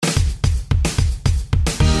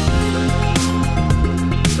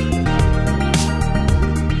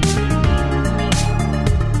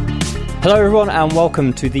Hello everyone and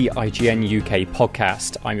welcome to the IGN UK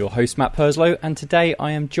podcast. I'm your host Matt Purslow and today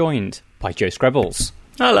I am joined by Joe Screbbles.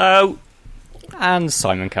 Hello. And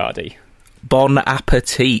Simon Cardy. Bon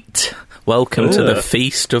appetit. Welcome to the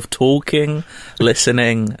feast of talking,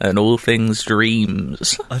 listening, and all things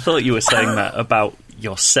dreams. I thought you were saying that about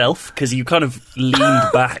yourself, because you kind of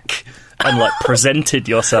leaned back and presented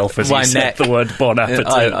yourself as you said the word bon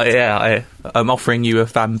appetit. I'm offering you a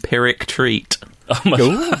vampiric treat. I'm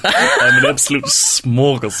an absolute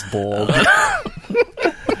smorgasbord.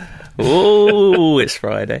 Oh, it's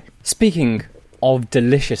Friday. Speaking of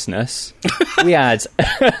deliciousness, we had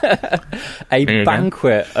a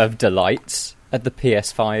banquet of delights at the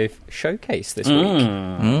PS5 showcase this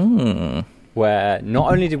week. Where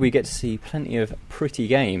not only did we get to see plenty of pretty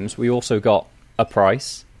games, we also got a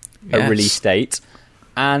price, a release date,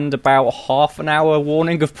 and about half an hour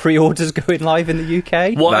warning of pre-orders going live in the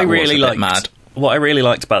UK. What I really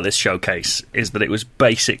liked about this showcase is that it was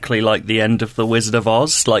basically like the end of The Wizard of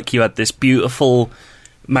Oz. Like, you had this beautiful,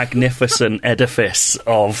 magnificent edifice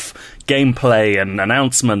of gameplay and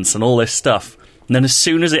announcements and all this stuff. And then as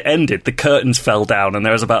soon as it ended, the curtains fell down and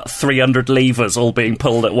there was about 300 levers all being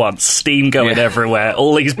pulled at once, steam going everywhere,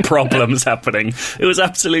 all these problems happening. It was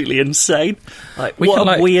absolutely insane.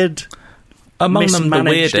 Weird, among them the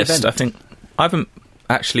weirdest, event. I think. I haven't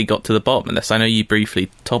actually got to the bottom of this. I know you briefly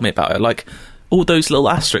told me about it. All those little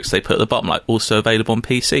asterisks they put at the bottom, also available on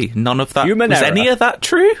PC. None of that. Was any of that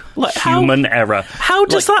true? Human error. How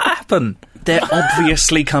does that happen? They're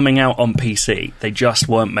obviously coming out on PC. They just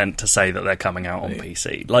weren't meant to say that they're coming out on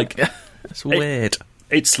PC. It's weird.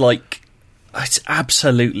 It's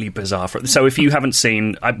absolutely bizarre. So if you haven't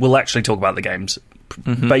seen, we'll actually talk about the games.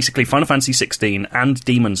 Basically, Final Fantasy 16 and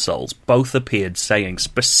Demon's Souls both appeared saying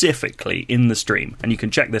specifically in the stream, and you can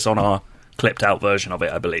check this on our clipped out version of it,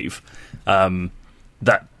 I believe,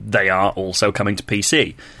 that they are also coming to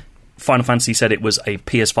PC. Final Fantasy said it was a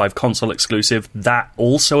PS5 console exclusive. That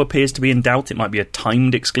also appears to be in doubt. It might be a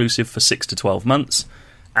timed exclusive for 6 to 12 months.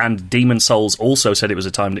 And Demon's Souls also said it was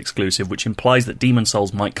a timed exclusive, which implies that Demon's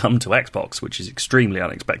Souls might come to Xbox, which is extremely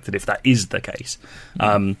unexpected if that is the case.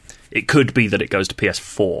 It could be that it goes to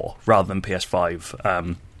PS4 rather than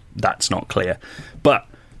PS5. That's not clear. But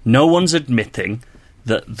no one's admitting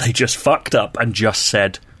that they just fucked up and just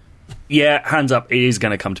said, yeah, hands up, it is going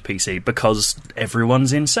to come to PC, because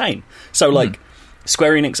everyone's insane. So,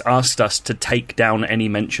 Square Enix asked us to take down any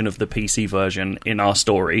mention of the PC version in our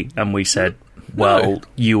story, and we said, well,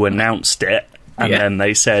 you announced it, and then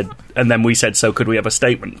they said, and then we said, so could we have a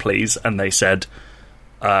statement, please? And they said,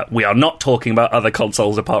 we are not talking about other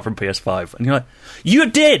consoles apart from PS5. And you're like, you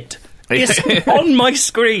did! It's on my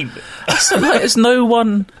screen! So, has no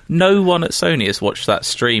one at Sony has watched that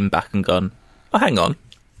stream back and gone, oh, hang on.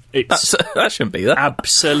 That shouldn't be that.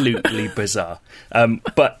 Absolutely bizarre.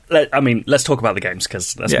 But, let's talk about the games,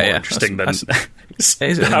 because that's more interesting than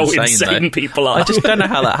how insane people are. I just don't know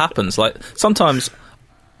how that happens. Sometimes,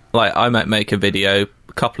 I might make a video,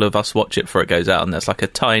 a couple of us watch it before it goes out, and there's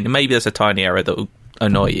there's a tiny error that will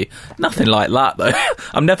annoy you. Nothing like that, though.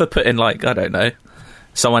 I'm never putting, I don't know,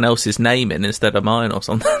 someone else's name in instead of mine or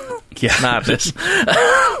something. Yeah. Madness.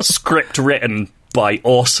 Script written by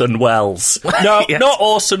Orson Welles. No, not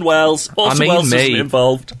Orson Welles. Orson Welles isn't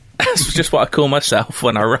involved. That's just what I call myself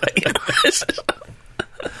when I write.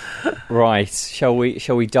 Right, shall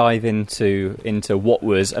we dive into what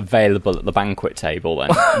was available at the banquet table then?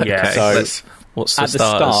 Yeah. So what's the at the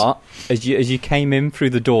start, as you came in through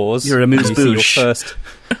the doors, you're a amuse-bouche.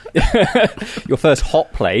 Your first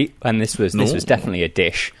hot plate, and this was definitely a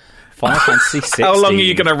dish. Final Fantasy 16. How long are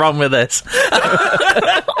you going to run with this?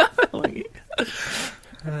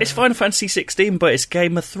 It's Final Fantasy 16, but it's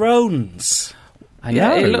Game of Thrones. I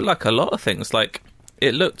know. It looked like a lot of things.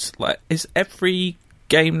 It looked like... Is every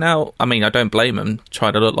game now... I mean, I don't blame them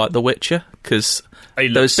trying to look like The Witcher, because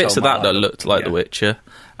there was bits of that looked like The Witcher.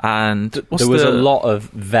 And there was a lot of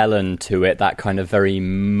vellum to it, that kind of very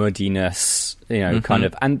muddiness, kind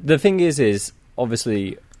of... And the thing is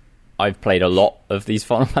obviously, I've played a lot of these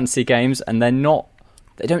Final Fantasy games, and they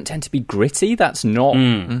don't tend to be gritty. That's not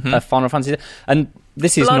a Final Fantasy... And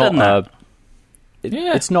this is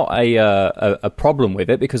it's not a problem with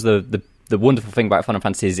it, because the wonderful thing about Final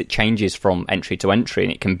Fantasy is it changes from entry to entry,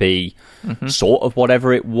 and it can be sort of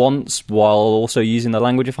whatever it wants while also using the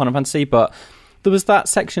language of Final Fantasy. But there was that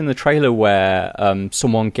section in the trailer where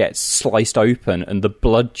someone gets sliced open and the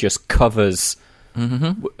blood just covers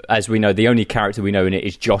as we know, the only character we know in it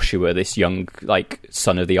is Joshua, this young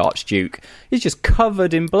son of the Archduke. He's just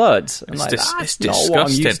covered in blood. It's disgusting. What I'm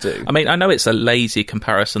used to. I mean, I know it's a lazy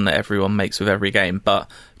comparison that everyone makes with every game, but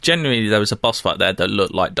genuinely there was a boss fight there that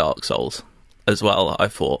looked like Dark Souls as well. I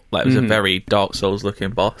thought it was a very Dark Souls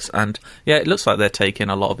looking boss, and yeah, it looks like they're taking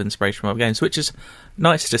a lot of inspiration from other games, which is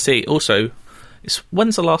nice to see. Also,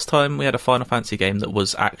 when's the last time we had a Final Fantasy game that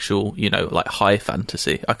was actual, high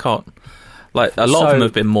fantasy? I can't. A lot of them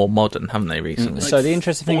have been more modern, haven't they, recently? So the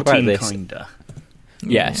interesting thing about this... Kinda.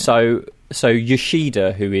 Yeah, so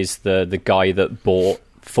Yoshida, who is the guy that bought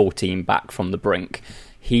 14 back from the brink,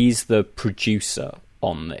 he's the producer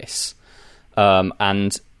on this.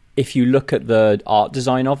 And if you look at the art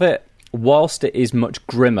design of it, whilst it is much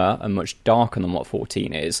grimmer and much darker than what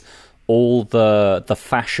 14 is, all the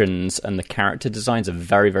fashions and the character designs are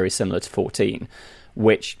very, very similar to 14,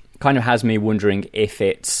 which kind of has me wondering if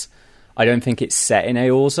it's... I don't think it's set in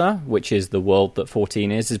Eorza, which is the world that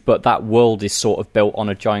 14 is, but that world is sort of built on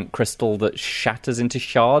a giant crystal that shatters into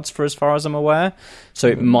shards, for as far as I'm aware. So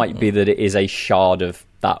it might be that it is a shard of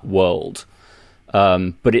that world.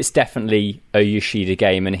 But it's definitely a Yoshida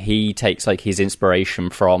game, and he takes his inspiration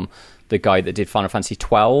from the guy that did Final Fantasy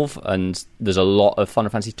 12, and there's a lot of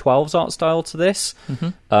Final Fantasy 12's art style to this.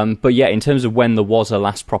 But yeah, in terms of when there was a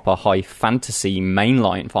last proper high fantasy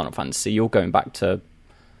mainline Final Fantasy, you're going back to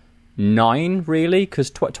 9, really, because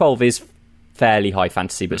 12 is fairly high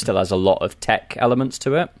fantasy, but still has a lot of tech elements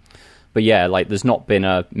to it. But yeah, there's not been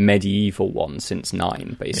a medieval one since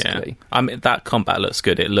 9, basically. Yeah. I mean, that combat looks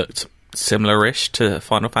good. It looked similar-ish to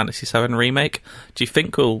Final Fantasy VII Remake. Do you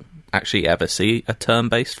think we'll actually ever see a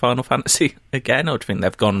turn-based Final Fantasy again, or do you think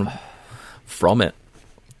they've gone from it?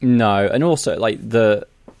 No, and also,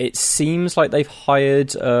 it seems like they've hired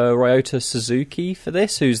Ryota Suzuki for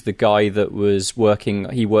this, who's the guy that was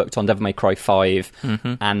he worked on Devil May Cry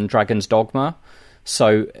 5 and Dragon's Dogma.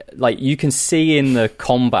 So, you can see in the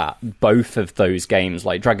combat both of those games,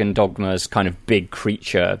 Dragon Dogma's kind of big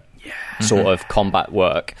creature sort of combat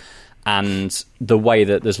work, and the way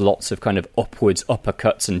that there's lots of kind of upwards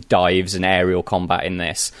uppercuts and dives and aerial combat in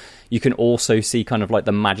this. You can also see kind of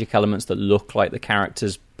the magic elements that look like the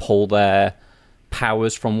characters pull their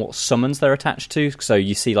powers from what summons they're attached to. So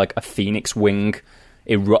you see a phoenix wing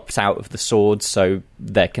erupt out of the swords, so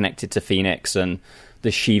they're connected to Phoenix, and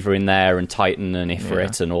there's Shiva in there, and Titan and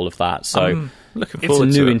Ifrit and all of that. So it's a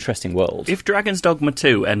new interesting world. If Dragon's Dogma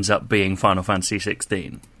 2 ends up being Final Fantasy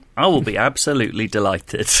 16, I will be absolutely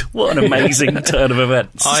delighted. What an amazing turn of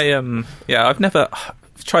events. I've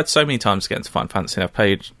tried so many times to get into Final Fantasy. I've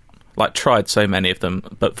played tried so many of them,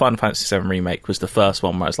 but Final Fantasy VII Remake was the first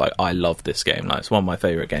one where I was I love this game. It's one of my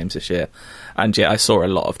favourite games this year. And yeah, I saw a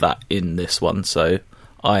lot of that in this one, so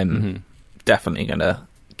I'm definitely going to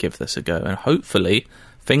give this a go. And hopefully,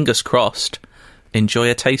 fingers crossed, enjoy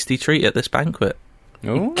a tasty treat at this banquet.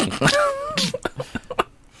 Ooh.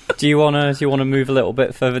 Do you want to move a little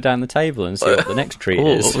bit further down the table and see what the next treat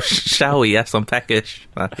is? Shall we? Yes, I'm peckish.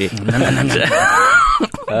 Well,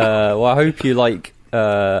 I hope you like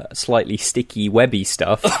slightly sticky, webby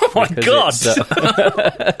stuff. Oh my god!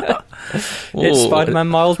 It's Spider-Man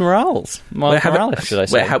Miles Morales. Should I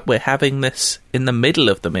say? We're having this in the middle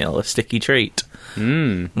of the meal, a sticky treat.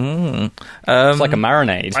 It's like a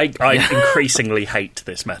marinade. I increasingly hate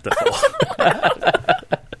this metaphor.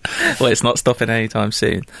 Well, it's not stopping anytime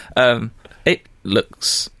soon. It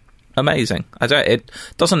looks amazing. It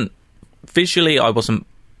doesn't visually. I wasn't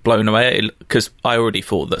blown away because I already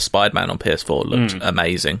thought that Spider-Man on PS4 looked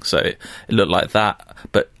amazing, so it looked like that,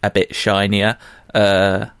 but a bit shinier.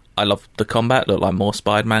 I loved the combat; looked like more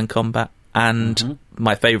Spider-Man combat, and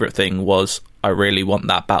my favourite thing was I really want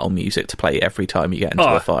that battle music to play every time you get into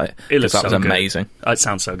a fight. That was amazing. It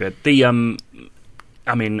sounds so good.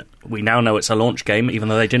 I mean, we now know it's a launch game, even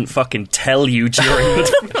though they didn't fucking tell you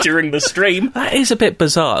during the stream. That is a bit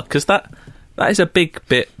bizarre because that is a big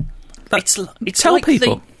bit. Tell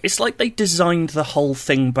people. It's like they designed the whole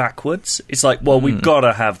thing backwards. It's we've got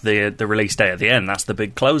to have the release day at the end. That's the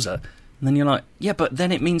big closer. And then you're like, yeah, but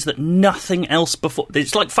then it means that nothing else before...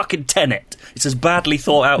 It's like fucking Tenet. It's as badly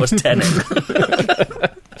thought out as Tenet.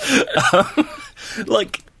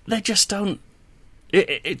 They just don't...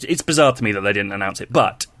 It's bizarre to me that they didn't announce it.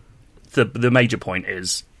 But the major point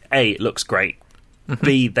is, A, it looks great.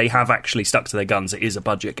 B, they have actually stuck to their guns. It is a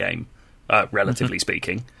budget game, relatively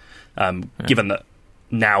speaking. Given that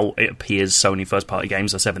now it appears Sony first-party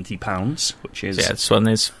games are £70, which is... Yeah, this one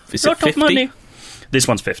is lot 50? of money. This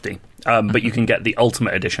one's 50, but you can get the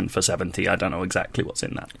Ultimate Edition for 70. I don't know exactly what's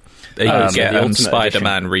in that. You can get the Ultimate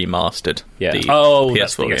Spider-Man Remastered. Yeah. The PS4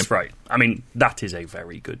 that's the game. game. Right. I mean, that is a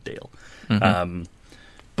very good deal.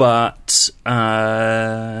 But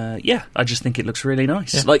yeah, I just think it looks really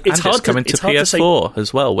nice. Yeah. Like it's and hard it's coming to, to it's hard PS4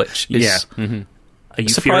 as well, which is Are you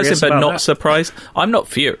surprising furious but about not that? surprised. I'm not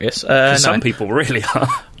furious. Some No. people really are.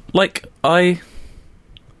 Like I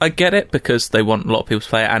get it because they want a lot of people to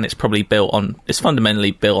play it, and it's probably it's fundamentally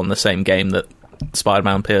built on the same game that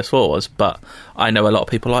Spider-Man PS4 was. But I know a lot of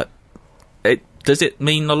people like it. Does it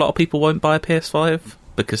mean a lot of people won't buy a PS5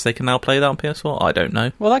 because they can now play that on PS4? I don't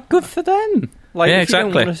know. Well, that's good for them. Like, Yeah, if you don't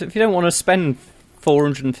exactly. wanna- if you don't want to spend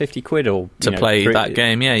 450 quid or To play that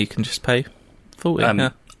game, yeah, you can just pay 40. Yeah.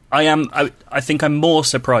 I think I'm more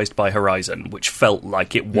surprised by Horizon, which felt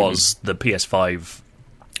like it was the PS5.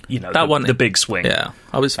 The big swing. Yeah,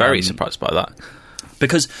 I was very surprised by that.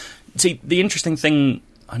 Because, see, the interesting thing...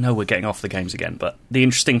 I know we're getting off the games again, but the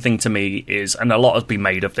interesting thing to me is, and a lot has been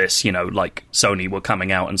made of this, like Sony were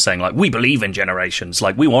coming out and saying, like, we believe in generations,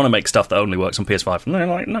 like, we want to make stuff that only works on PS5, and they're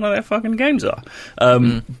like, none of their fucking games are.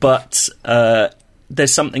 But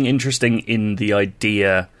there's something interesting in the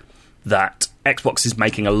idea that Xbox is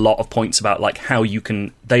making a lot of points about, like, how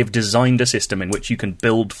they've designed a system in which you can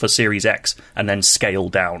build for Series X and then scale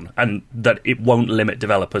down, and that it won't limit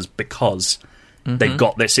developers because they've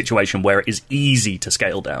got this situation where it is easy to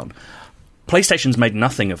scale down. PlayStation's made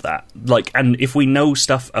nothing of that. Like, and if we know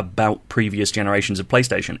stuff about previous generations of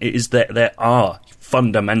PlayStation, it is that there are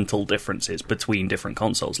fundamental differences between different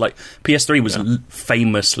consoles. Like, PS3 was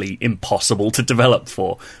famously impossible to develop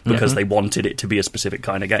for because they wanted it to be a specific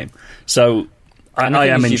kind of game. So And I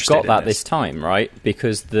am you've interested got in that this time, right?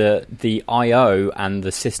 Because the I/O and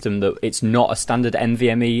the system, that it's not a standard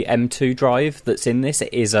NVMe M2 drive that's in this.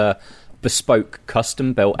 It is a bespoke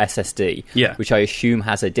custom-built SSD, which I assume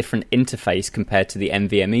has a different interface compared to the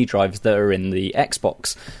NVMe drives that are in the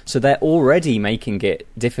Xbox. So they're already making it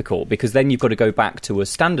difficult, because then you've got to go back to a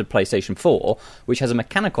standard PlayStation 4, which has a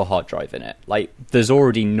mechanical hard drive in it. Like, there's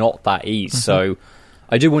already not that ease. So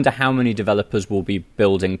I do wonder how many developers will be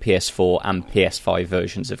building PS4 and PS5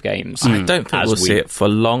 versions of games. I don't think we'll see it for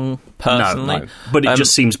long, personally. No. But it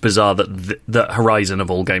just seems bizarre that Horizon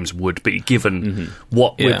of all games would be, given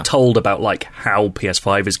what we're told about, like, how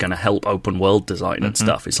PS5 is going to help open world design and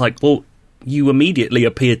stuff. It's like, well, you immediately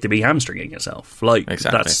appeared to be hamstringing yourself. Like,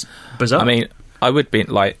 that's bizarre. I mean, I would be,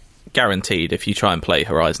 like, guaranteed if you try and play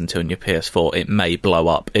Horizon 2 on your PS4, it may blow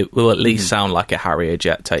up. It will at least sound like a Harrier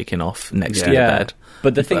jet taking off next to your bed.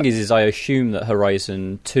 But the thing is I assume that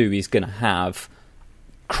Horizon 2 is going to have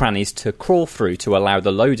crannies to crawl through to allow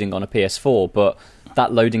the loading on a PS4, but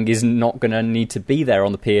that loading is not going to need to be there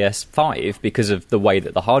on the PS5 because of the way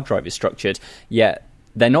that the hard drive is structured. Yet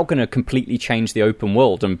they're not going to completely change the open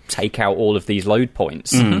world and take out all of these load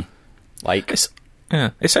points. Like, it's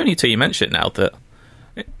only till you mention it now that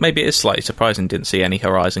maybe it is slightly surprising didn't see any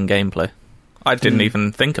Horizon gameplay. I didn't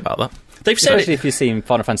even think about that. They've said especially if you're seeing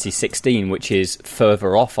Final Fantasy 16, which is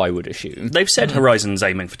further off, I would assume. They've said Horizon's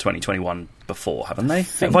aiming for 2021 before, haven't they?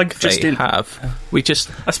 We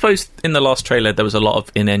just, I suppose, in the last trailer there was a lot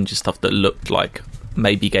of in-engine stuff that looked like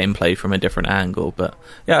maybe gameplay from a different angle. But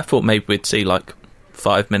yeah, I thought maybe we'd see like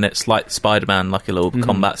 5 minutes, like Spider-Man, like a little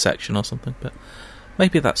combat section or something. But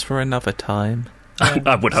maybe that's for another time.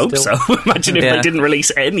 I would hope so. Imagine if they didn't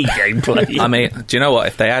release any gameplay. I mean, do you know what?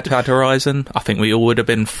 If they had Horizon, I think we all would have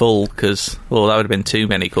been full, because, well, that would have been too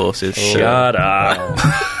many courses. Shut up.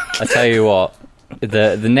 I tell you what,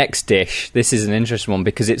 the next dish, this is an interesting one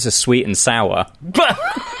because it's a sweet and sour.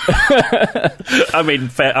 I mean,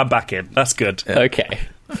 fair, I'm back in. That's good. Okay.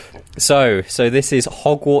 So this is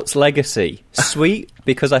Hogwarts Legacy. Sweet,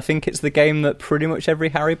 because I think it's the game that pretty much every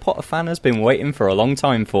Harry Potter fan has been waiting for a long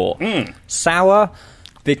time for. Sour,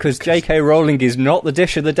 because J.K. Rowling is not the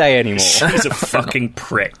dish of the day anymore. She's a fucking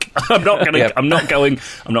prick. I'm not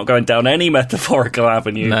going down any metaphorical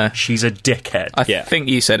avenue. No. She's a dickhead. I think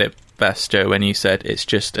you said it best, Joe, when you said it's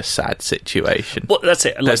just a sad situation. Well, that's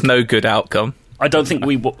it. There's no good outcome. I don't think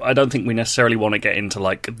we necessarily want to get into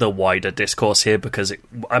like the wider discourse here, because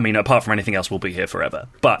apart from anything else, we'll be here forever.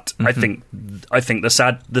 But I think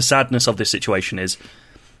the sadness of this situation is,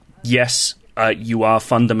 yes, you are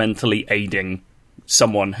fundamentally aiding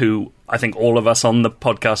someone who I think all of us on the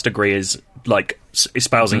podcast agree is like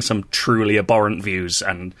espousing some truly abhorrent views.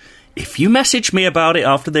 And if you message me about it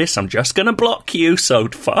after this, I'm just going to block you. So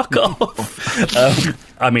fuck off.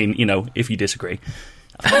 If you disagree.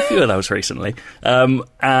 I've had a few of those recently.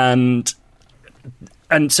 And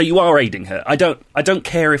And so you are aiding her. I don't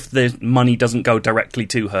care if the money doesn't go directly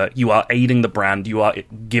to her. You are aiding the brand. You are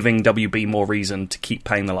giving WB more reason to keep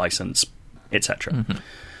paying the license, etc. Mm-hmm.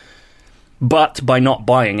 But by not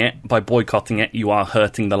buying it, by boycotting it, you are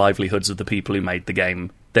hurting the livelihoods of the people who made the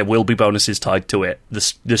game. There will be bonuses tied to it.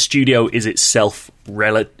 The studio is itself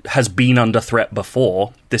has been under threat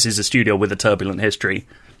before. This is a studio with a turbulent history.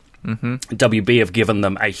 Mm-hmm. WB have given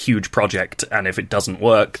them a huge project, and if it doesn't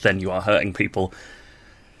work, then you are hurting people.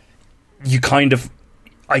 You kind of,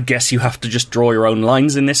 I guess you have to just draw your own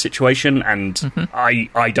lines in this situation, and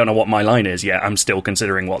I don't know what my line is yet. I'm still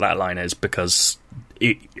considering what that line is, because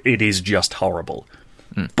it is just horrible.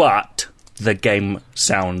 But the game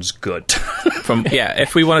sounds good.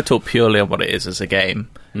 If we want to talk purely on what it is as a game,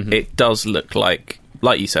 it does look like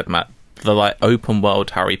you said, Matt, the like open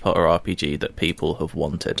world Harry Potter RPG that people have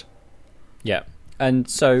wanted. Yeah. And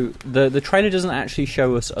so the trailer doesn't actually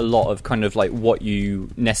show us a lot of kind of like what you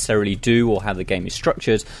necessarily do or how the game is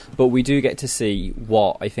structured, but we do get to see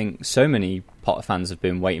what I think so many Potter fans have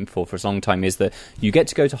been waiting for a long time, is that you get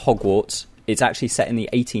to go to Hogwarts. It's actually set in the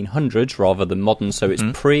 1800s rather than modern, so it's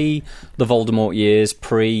pre the Voldemort years,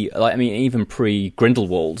 even pre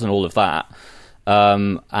Grindelwald and all of that.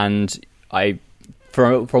 And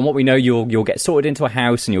from what we know, you'll get sorted into a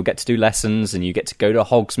house and you'll get to do lessons and you get to go to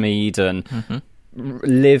Hogsmeade and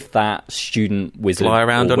live that student wizard, fly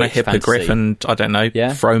around on a hippogriff and I don't know,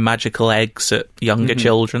 throw magical eggs at younger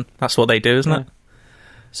children. That's what they do, isn't it?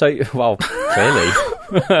 So, well, clearly.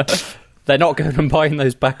 They're not going and buying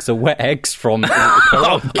those bags of wet eggs from...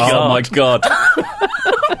 Oh my God.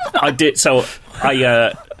 I did, so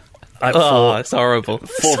it's horrible.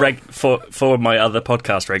 For my other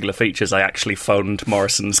podcast regular features, I actually phoned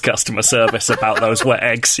Morrison's customer service about those wet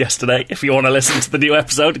eggs yesterday. If you want to listen to the new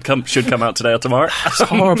episode, it should come out today or tomorrow. It's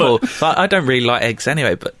horrible. I don't really like eggs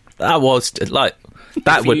anyway, but that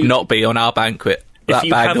would not be on our banquet. If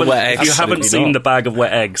you haven't seen the bag of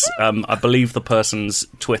wet eggs, I believe the person's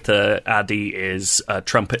Twitter addy is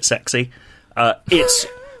Trumpet Sexy.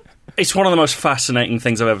 It's one of the most fascinating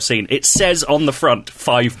things I've ever seen. It says on the front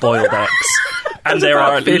 5 boiled eggs, and there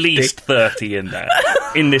are at least 30 in there,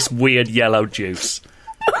 in this weird yellow juice.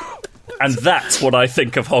 And that's what I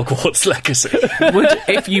think of Hogwarts Legacy.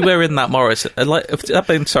 If you were in that Morrison,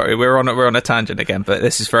 I'm sorry, we're on a tangent again, but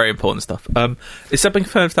this is very important stuff. Is that been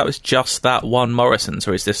confirmed if that was just that one Morrison's,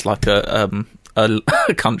 or is this like a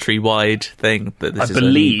countrywide thing? That this I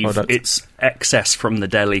believe it's excess from the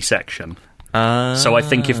deli section. So I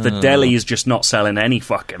think if the deli is just not selling any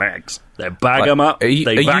fucking eggs, they bag them up,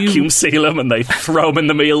 they vacuum seal them, and they throw them in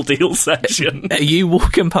the meal deal section. Are you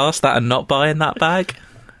walking past that and not buying that bag?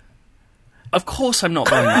 Of course I'm not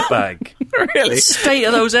buying that bag. Really? The state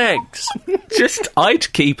of those eggs.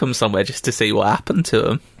 I'd keep them somewhere just to see what happened to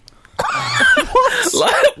them.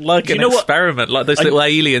 like an experiment, like those little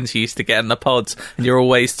aliens you used to get in the pods, and you're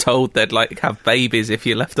always told they'd like have babies if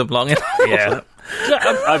you left them long enough. Yeah.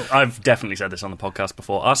 I've definitely said this on the podcast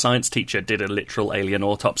before. Our science teacher did a literal alien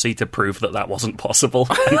autopsy to prove that wasn't possible,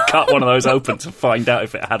 and cut one of those open to find out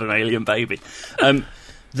if it had an alien baby.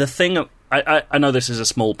 The thing... I know this is a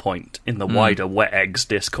small point in the wider wet eggs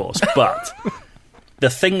discourse, but the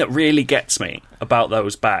thing that really gets me about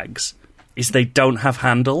those bags is they don't have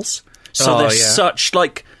handles. So there's such,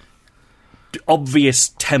 like,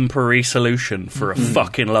 obvious temporary solution for a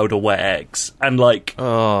fucking load of wet eggs. And, like...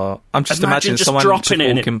 I'm just imagining just someone dropping it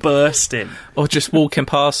and it bursting. Or just walking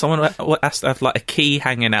past, someone has to have, like, a key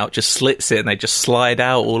hanging out, just slits it, and they just slide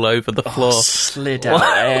out all over the floor. Slid out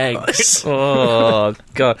eggs. Oh,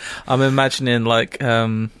 God. I'm imagining, like...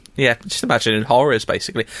 just imagining horrors,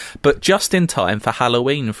 basically. But just in time for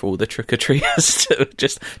Halloween for all the trick-or-treaters to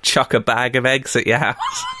just chuck a bag of eggs at your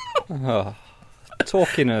house.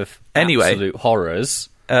 Talking of absolute horrors,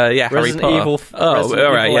 Harry Potter.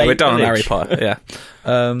 We're done on Harry Potter. Yeah.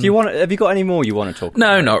 Have you got any more you want to talk about?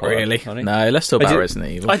 No, not really. No, let's talk about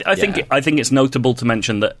Resident Evil. I think it's notable to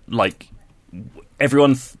mention that, like,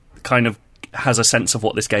 everyone kind of has a sense of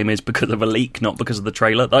what this game is because of a leak, not because of the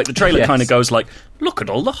trailer. Like, the trailer kind of goes like, look at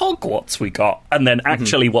all the Hogwarts we got, and then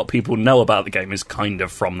actually what people know about the game is kind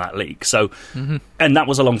of from that leak. So, and that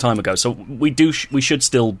was a long time ago. So we should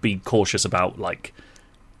still be cautious about, like,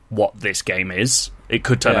 what this game is. It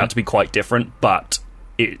could turn out to be quite different, but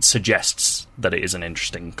it suggests that it is an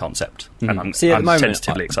interesting concept, and I'm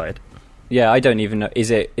tentatively excited. Yeah, I don't even know.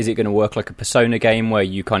 Is it going to work like a Persona game where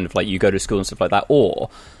you kind of like you go to school and stuff like that, or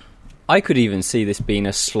I could even see this being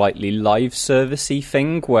a slightly live servicey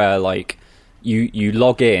thing where like you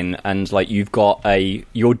log in and like you've got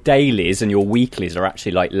your dailies and your weeklies are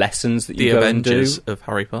actually like lessons that you go and do. The Avengers of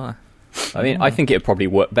Harry Potter. I mean, I think it'd probably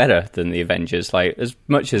work better than the Avengers. Like, as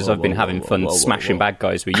much as I've been having fun smashing bad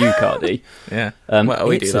guys with you, Cardi, Yeah.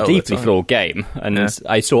 it's a deeply flawed game, and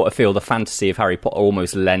I sort of feel the fantasy of Harry Potter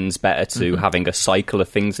almost lends better to having a cycle of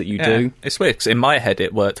things that you do. It's weird, 'cause in my head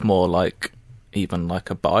it worked more like even like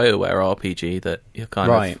a BioWare RPG, that you're kind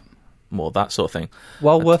of more that sort of thing.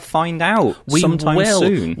 Well, we'll find out sometime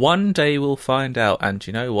soon. One day we'll find out, and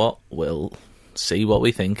you know what? We'll see what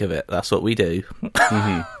we think of it. That's what we do.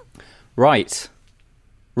 Right.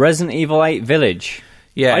 Resident Evil 8 Village.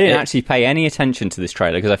 Yeah, I didn't actually pay any attention to this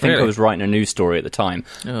trailer because I think I was writing a news story at the time.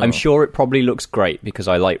 I'm sure it probably looks great because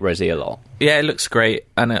I like Resi a lot. Yeah, it looks great,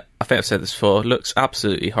 and I think I've said this before. It looks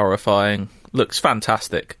absolutely horrifying. Looks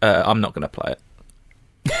fantastic. I'm not going to play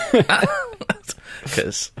it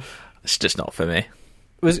because it's just not for me.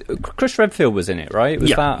 Was Chris Redfield was in it, right?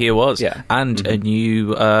 He was. Yeah, and a new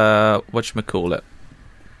whatchamacallit?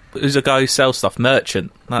 Who's a guy who sells stuff?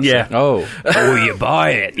 Merchant. That's it. Oh, you buy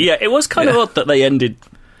it. Yeah, it was kind of odd that they ended.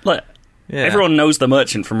 Like, everyone knows the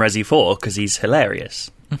Merchant from Resi 4 because he's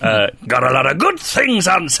hilarious. Got a lot of good things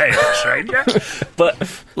on sale, stranger.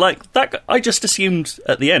 But like that, I just assumed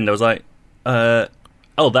at the end. I was like, that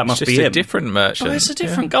must just be him. A different Merchant. Oh, it's a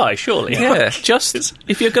different guy, surely. Yeah, just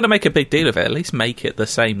if you're going to make a big deal of it, at least make it the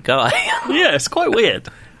same guy. Yeah, it's quite weird.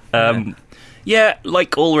 Yeah,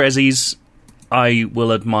 like all Resis, I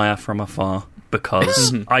will admire from afar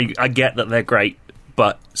because I get that they're great,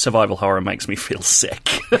 but survival horror makes me feel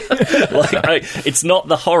sick. It's not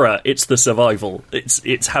the horror; it's the survival.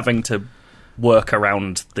 It's having to work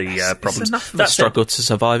around the problems. It's enough of a struggle to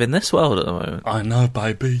survive in this world at the moment. I know,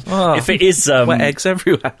 baby. Oh, if it is wet eggs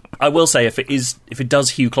everywhere, I will say if it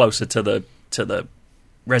does hew closer to the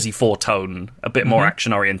Resi 4 tone, a bit more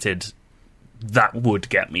action oriented. That would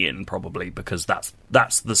get me in, probably, because that's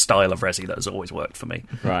the style of Resi that has always worked for me.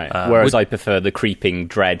 Right. Whereas I prefer the creeping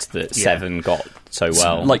dread that 7 got so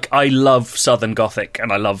well. Like, I love Southern Gothic,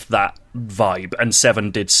 and I love that vibe, and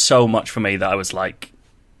 7 did so much for me that I was like...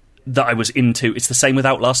 that I was into... It's the same with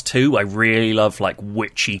Outlast 2. I really love, like,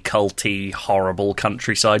 witchy, culty, horrible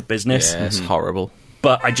countryside business. Yeah, it's horrible.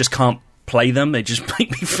 But I just can't play them. They just make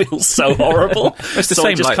me feel so horrible. It's the so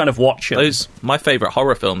same, I just like, kind of watch them. My favourite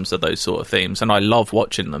horror films are those sort of themes, and I love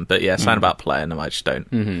watching them. But yeah, something about playing them, I just don't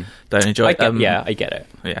enjoy. I get it.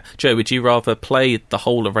 Yeah, Joe, would you rather play the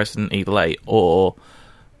whole of Resident Evil 8 or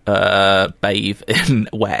bathe in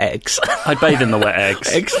wet eggs? I'd bathe in the wet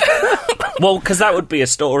eggs. Well, because that would be a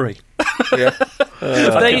story. Yeah.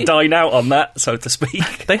 I could dine out on that, so to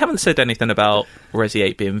speak. They haven't said anything about Resi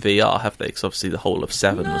 8 being VR, have they? Because obviously the whole of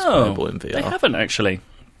 7 was playable in VR. They haven't, actually.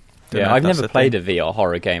 Yeah, I've never played a VR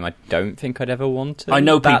horror game. I don't think I'd ever want to. I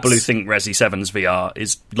know people who think Resi 7's VR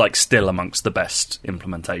is like still amongst the best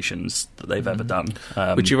implementations that they've ever done.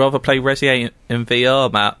 Would you rather play Resi 8 in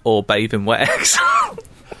VR, Matt, or bathe in wet eggs?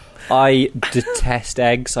 I detest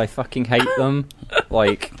eggs. I fucking hate them.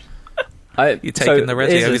 Like, you're taking the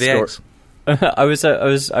Resi over the eggs. I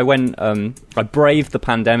braved the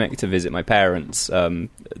pandemic to visit my parents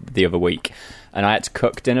the other week, and I had to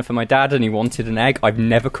cook dinner for my dad, and he wanted an egg. I've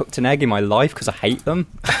never cooked an egg in my life because I hate them.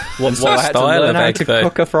 What's I had to learn how to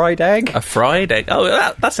cook a fried egg. A fried egg?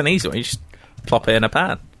 Oh, that's an easy one. You just plop it in a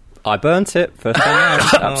pan. I burnt it first time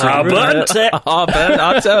out. I burnt it.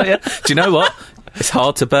 I'll tell you. Do you know what? It's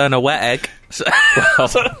hard to burn a wet egg. So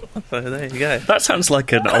there you go. That sounds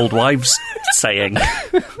like an old wives' saying.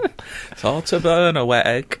 It's hard to burn a wet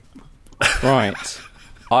egg. Right.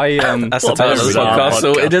 That's the title of the podcast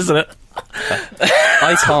sorted, isn't it?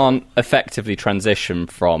 I can't effectively transition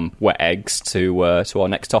from wet eggs to our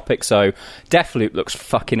next topic, so Deathloop looks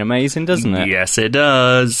fucking amazing, doesn't it? Yes, it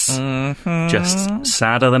does. Just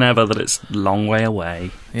sadder than ever that it's a long way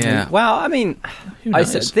away. Yeah. Well, I mean,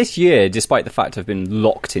 this year, despite the fact I've been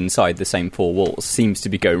locked inside the same four walls, seems to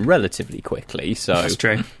be going relatively quickly. So that's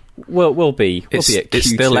true. We'll be at Q2 it's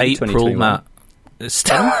still April, 2021. Matt.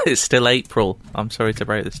 It's still April. I'm sorry to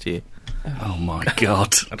break this to you. Oh my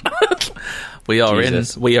god. We are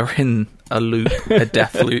in a loop, a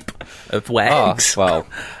death loop of wet eggs. Well,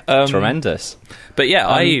 tremendous. But yeah,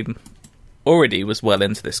 I already was well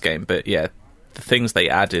into this game, but yeah, the things they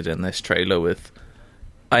added in this trailer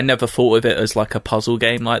I never thought of it as like a puzzle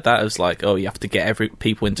game like that. It was like, oh, you have to get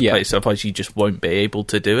people into place, otherwise you just won't be able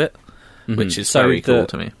to do it. Which is very cool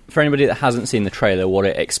to me. For anybody that hasn't seen the trailer, what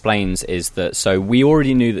it explains is that, so we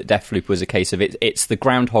already knew that Deathloop was a case of it's the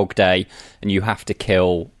Groundhog Day, and you have to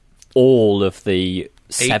kill all of the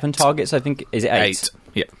 7 targets, I think. Is it 8?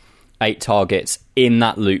 Yeah. 8 targets in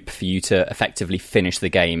that loop for you to effectively finish the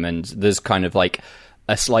game, and there's kind of like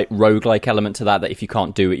a slight roguelike element to that if you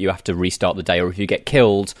can't do it, you have to restart the day, or if you get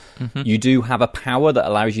killed, you do have a power that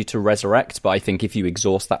allows you to resurrect, but I think if you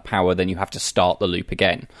exhaust that power, then you have to start the loop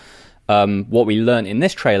again. What we learned in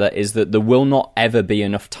this trailer is that there will not ever be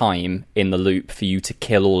enough time in the loop for you to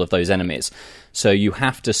kill all of those enemies. So you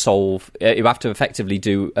have to effectively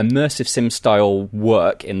do immersive sim style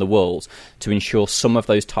work in the world to ensure some of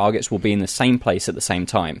those targets will be in the same place at the same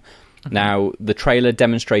time. Now, the trailer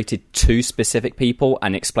demonstrated 2 specific people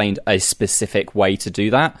and explained a specific way to do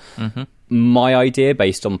that. My idea,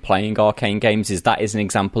 based on playing Arcane games, is that is an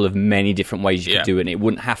example of many different ways you could do it. And it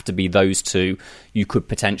wouldn't have to be those 2. You could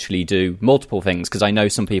potentially do multiple things, because I know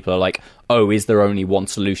some people are like, oh, is there only one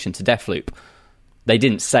solution to Deathloop? They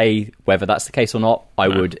didn't say whether that's the case or not. I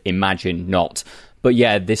would imagine not. But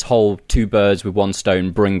yeah, this whole 2 birds with 1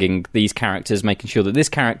 stone, bringing these characters, making sure that this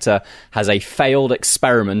character has a failed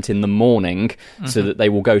experiment in the morning so that they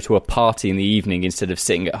will go to a party in the evening instead of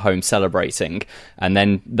sitting at home celebrating. And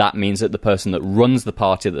then that means that the person that runs the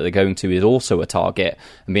party that they're going to is also a target,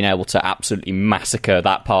 and being able to absolutely massacre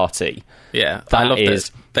that party. Yeah, I love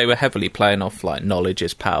this. They were heavily playing off like knowledge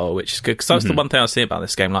is power, which is good, because that's the one thing I was thinking about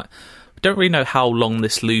this game. Like, don't really know how long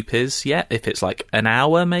this loop is yet, if it's like an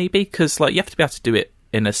hour maybe, because like you have to be able to do it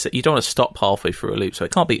you don't want to stop halfway through a loop, so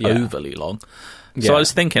it can't be overly long. So I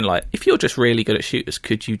was thinking, like, if you're just really good at shooters,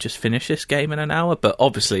 could you just finish this game in an hour? But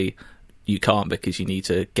obviously you can't, because you need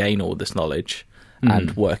to gain all this knowledge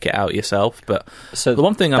and work it out yourself. But so the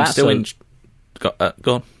one thing I'm still go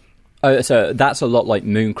on. So that's a lot like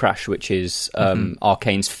Mooncrash, which is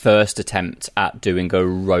Arcane's first attempt at doing a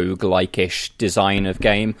roguelike-ish design of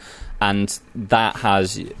game. And that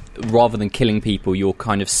has, rather than killing people, you're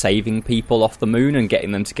kind of saving people off the moon and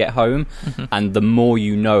getting them to get home. And the more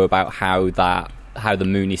you know about how the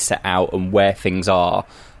moon is set out and where things are,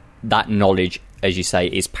 that knowledge, as you say,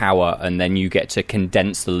 is power. And then you get to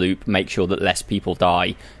condense the loop, make sure that less people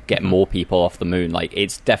die, get more people off the moon. Like,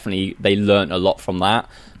 it's definitely, they learnt a lot from that.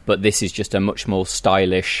 But this is just a much more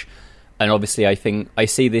stylish. And obviously, I think I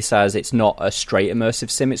see this as, it's not a straight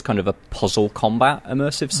immersive sim, it's kind of a puzzle combat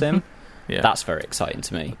immersive sim. Yeah. That's very exciting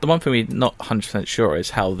to me. The one thing we're not 100% sure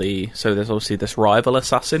is how so there's obviously this rival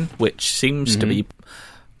assassin, which seems to be,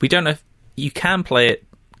 we don't know if you can play it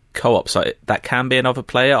co-op, so that can be another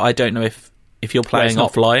player. I don't know if you're playing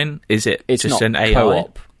offline, it's just not an AI?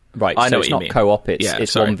 Co-op. Right, I know it's not co-op, it's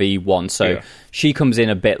 1v1, so she comes in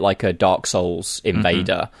a bit like a Dark Souls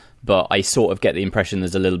invader, but I sort of get the impression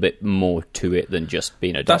there's a little bit more to it than just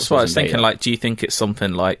being a Dark Souls That's what I was invader. thinking, like, do you think it's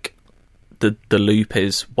something like the loop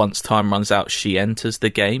is, once time runs out, she enters the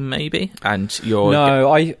game, maybe? And you're...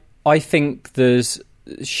 No, I think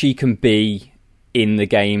she can be in the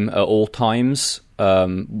game at all times,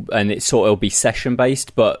 and it'll be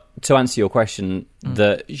session-based, but to answer your question,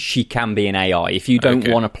 that she can be an AI. If you don't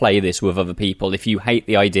want to play this with other people, if you hate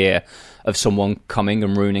the idea of someone coming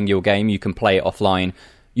and ruining your game, you can play it offline.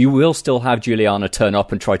 You will still have Juliana turn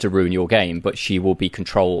up and try to ruin your game, but she will be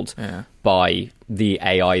controlled by the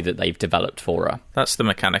AI that they've developed for her. That's the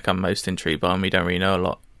mechanic I'm most intrigued by, and we don't really know a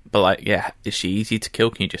lot. But, like, yeah, is she easy to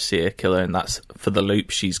kill? Can you just see her kill her, and that's, for the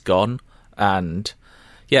loop, she's gone? And,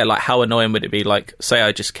 yeah, like, how annoying would it be? Like, say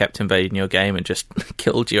I just kept invading your game and just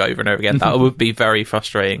killed you over and over again. That would be very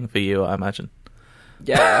frustrating for you, I imagine.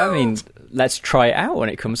 Yeah, I mean, let's try it out when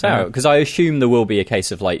it comes out, because I assume there will be a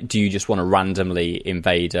case of, like, do you just want to randomly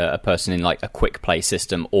invade a person in, like, a quick play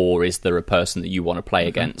system, or is there a person that you want to play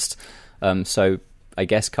against? So I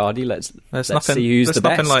guess, Cardi, let's see who's the best. There's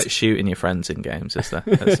nothing like shooting your friends in games, is there?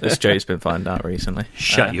 As Joe's been finding out recently.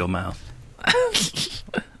 Shut your mouth.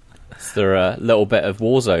 Is there a little bit of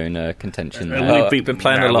Warzone contention there? We've been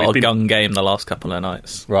playing a lot of gun game the last couple of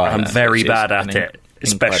nights. Right. I'm very bad at it,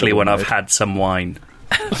 especially when I've had some wine.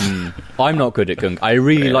 I'm not good at gun. I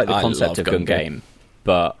really like the concept of gun game,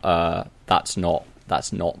 but that's not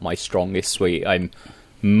my strongest suite. I'm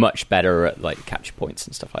much better at, like, capture points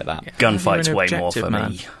and stuff like that. Yeah. Gunfight's way more for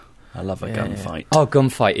me. I love a gunfight. Oh,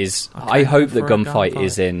 gunfight is. I hope that gunfight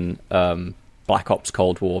is in Black Ops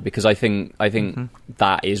Cold War, because I think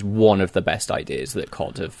that is one of the best ideas that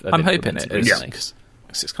COD have I'm hoping it is. Recently.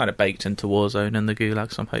 It's kind of baked into Warzone and the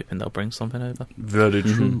Gulag, so I'm hoping they'll bring something over. Very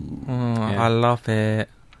true. I love it.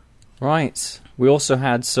 Right. We also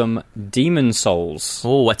had some Demon Souls.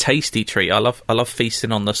 Oh, a tasty treat. I love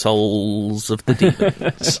feasting on the souls of the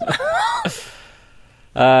demons.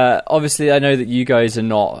 Obviously, I know that you guys are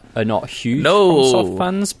not huge FromSoft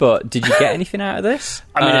fans, but did you get anything out of this?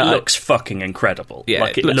 I mean, it looks fucking incredible. Yeah,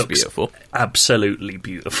 like, it looks beautiful. Absolutely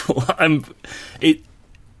beautiful. I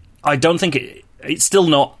don't think it's still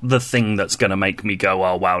not the thing that's going to make me go,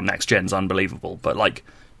 oh wow, next gen's unbelievable. But, like,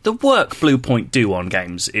 the work Blue Point do on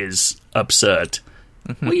games is absurd.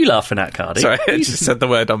 What are you laughing at, Cardi? Sorry, I just said the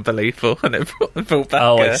word unbelievable and it brought back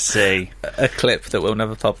I see. a clip that we'll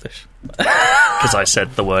never publish. Because I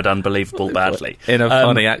said the word unbelievable badly. In a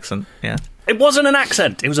funny accent, yeah. It wasn't an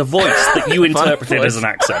accent. It was a voice that you interpreted as an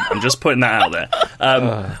accent. I'm just putting that out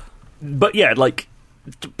there. But yeah, like,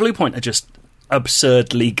 Blue Point are just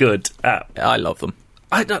absurdly good at... I love them.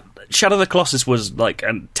 Shadow of the Colossus was like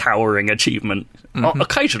a towering achievement.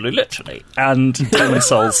 Occasionally, literally. And Demon's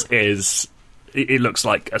Souls is... It looks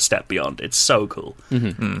like a step beyond. It's so cool.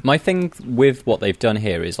 My thing with what they've done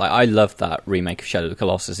here is, like, I love that remake of Shadow of the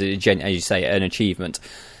Colossus. It's, as you say, an achievement.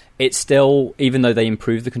 It still, even though they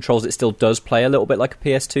improved the controls, it still does play a little bit like a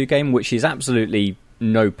PS2 game, which is absolutely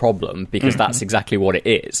no problem, because that's exactly what it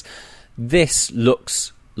is. This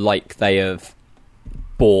looks like they have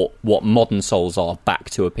brought what modern Souls are back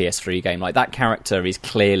to a PS3 game. Like, that character is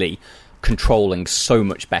clearly controlling so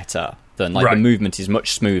much better than, like, the movement is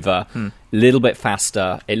much smoother, a little bit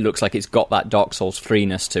faster. It looks like it's got that Dark Souls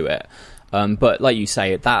freeness to it. But like you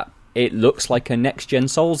say, that it looks like a next-gen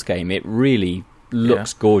Souls game. It really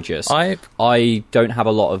looks gorgeous. I don't have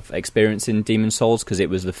a lot of experience in Demon's Souls because it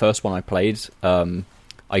was the first one I played.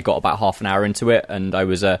 I got about half an hour into it, and I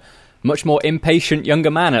was a much more impatient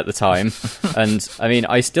younger man at the time. And, I mean,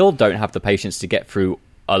 I still don't have the patience to get through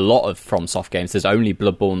a lot of FromSoft games. There's only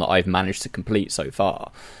Bloodborne that I've managed to complete so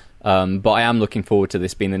far. But I am looking forward to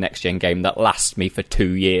this being the next-gen game that lasts me for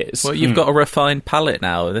 2 years. Well, you've got a refined palate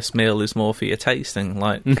now. This meal is more for your tasting.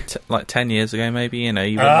 Like 10 years ago, maybe, you know,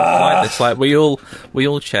 you wouldn't like this. Like, we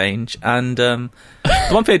all change. And the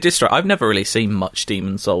one thing that did strike, I've never really seen much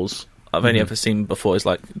Demon's Souls. I've only ever seen before is,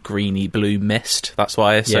 like, greeny blue mist. That's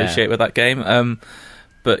why I associate with that game.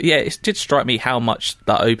 But yeah, it did strike me how much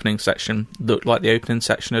that opening section looked like the opening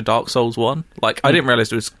section of Dark Souls 1. Like, I didn't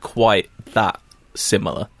realise it was quite that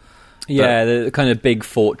similar. Yeah, the kind of big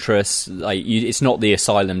fortress. Like, it's not the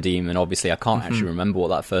Asylum Demon, obviously. I can't actually remember what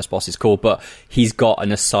that first boss is called, but he's got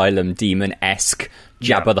an Asylum Demon-esque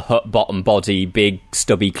Jabba the Hutt bottom body, big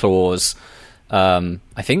stubby claws. I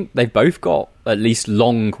think they've both got at least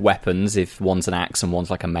long weapons, if one's an axe and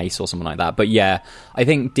one's like a mace or something like that. But yeah, I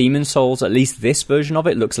think Demon's Souls, at least this version of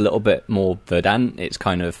it, looks a little bit more verdant. It's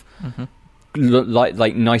kind of...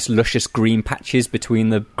 like nice luscious green patches between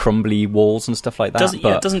the crumbly walls and stuff like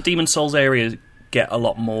that. Doesn't Demon's Souls area get a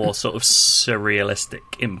lot more sort of surrealistic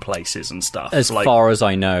in places and stuff? As far as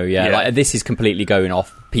I know, yeah. Like, this is completely going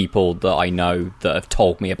off people that I know that have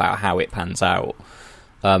told me about how it pans out.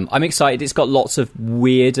 I'm excited. It's got lots of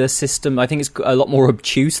weirder system. I think it's a lot more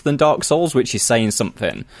obtuse than Dark Souls, which is saying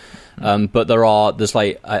something. But there's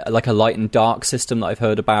like a light and dark system that I've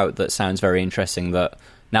heard about that sounds very interesting. That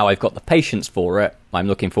now I've got the patience for it. I'm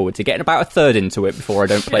looking forward to getting about a third into it before I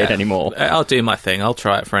don't play it anymore. I'll do my thing. I'll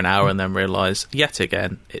try it for an hour and then realise, yet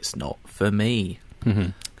again, it's not for me.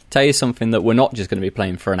 Tell you something that we're not just going to be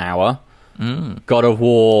playing for an hour. God of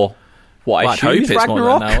War. I hope it's Ragnarok?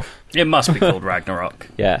 More than an hour. It must be called Ragnarok.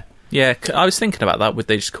 Yeah. Yeah, I was thinking about that. Would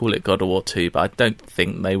they just call it God of War 2? But I don't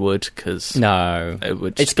think they would, because no,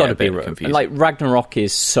 it's got to be confusing. Like, Ragnarok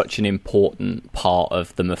is such an important part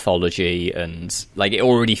of the mythology, and like, it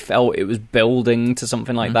already felt it was building to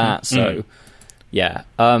something like that. So, yeah,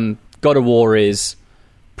 God of War is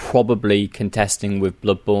probably contesting with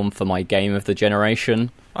Bloodborne for my game of the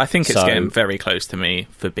generation. I think it's getting very close to me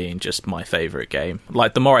for being just my favourite game.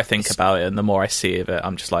 Like, the more I think about it and the more I see of it,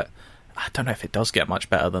 I'm just like, I don't know if it does get much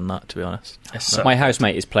better than that, to be honest. My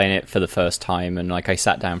housemate is playing it for the first time, and like, I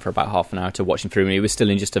sat down for about half an hour to watch him through, and he was still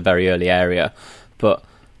in just a very early area. But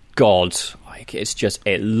God, like, it's just,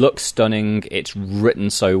 it looks stunning. It's written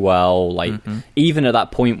so well. Like, even at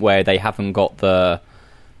that point where they haven't got the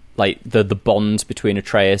bond between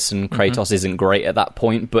Atreus and Kratos isn't great at that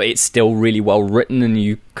point, but it's still really well written, and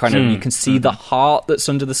you kind of you can see the heart that's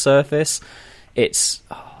under the surface. It's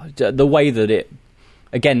the way that it.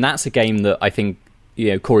 Again, that's a game that I think, you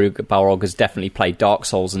know, Cory Balrog has definitely played Dark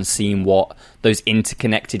Souls and seen what those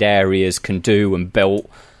interconnected areas can do, and built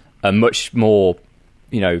a much more,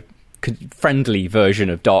 you know, friendly version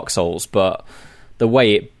of Dark Souls. But the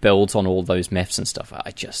way it builds on all those myths and stuff,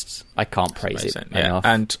 I can't praise it enough.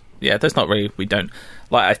 And yeah, there's not really, we don't,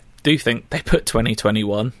 like, I do think they put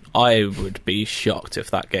 2021. I would be shocked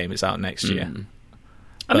if that game is out next year.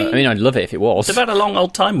 I mean, I'd love it if it was. They've had a long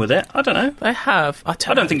old time with it. I don't know. They have. I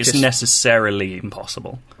don't think it's necessarily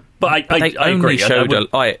impossible. But I only agree. Showed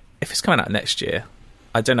if it's coming out next year,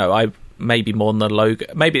 I don't know. Maybe more than the logo.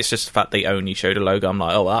 Maybe it's just the fact they only showed a logo. I'm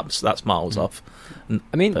like, oh, that's miles off.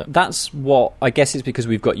 I mean, that's what I guess it's because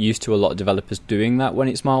we've got used to a lot of developers doing that when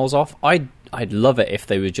it's miles off. I I'd love it if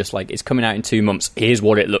they were just like, it's coming out in 2 months. Here's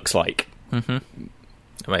what it looks like.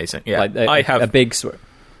 Amazing. Yeah, Like, I have a big.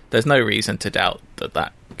 There's no reason to doubt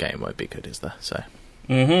that game won't be good, is there? So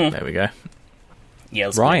there we go.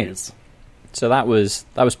 Yes, right. please. So that was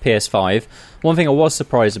PS5. One thing I was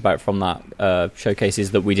surprised about from that showcase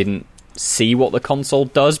is that we didn't see what the console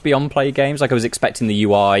does beyond play games. Like, I was expecting the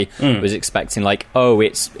UI. I was expecting like, oh,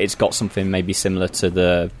 it's got something maybe similar to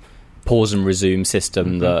the pause and resume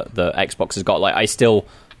system that the Xbox has got. Like, I still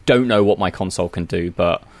don't know what my console can do,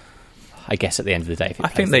 but I guess at the end of the day, if it I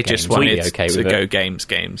think they just wanted wanted okay to with go it. games,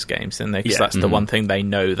 didn't they? Because that's the one thing they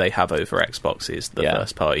know they have over Xbox is the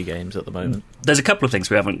first-party games at the moment. There's a couple of things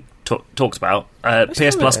we haven't talked about.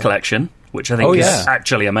 PS Plus Collection, which I think is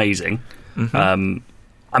actually amazing.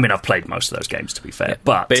 I mean, I've played most of those games, to be fair.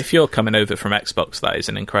 But if you're coming over from Xbox, that is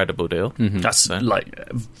an incredible deal. That's like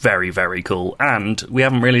very, very cool. And we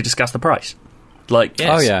haven't really discussed the price. Like,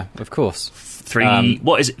 Oh yeah, of course.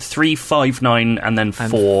 What is it? 359 and then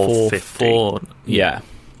 450. Yeah.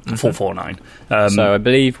 449. So I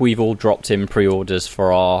believe we've all dropped in pre-orders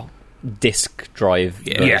for our disc drive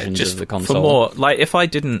versions just of the console. For more, like, if I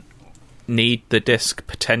didn't need the disc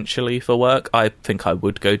potentially for work, I think I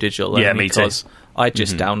would go digital. Yeah, me too. Because I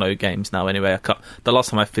just download games now anyway. The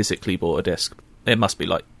last time I physically bought a disc, it must be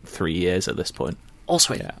like 3 years at this point.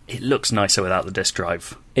 Also, it looks nicer without the disc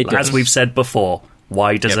drive. It does. As we've said before,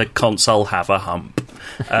 why does a console have a hump?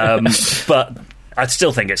 But I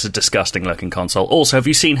still think it's a disgusting looking console. Also, have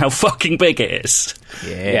you seen how fucking big it is?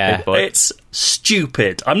 Yeah. Big boy. It's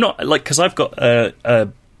stupid. I'm not like, because I've got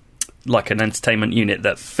like an entertainment unit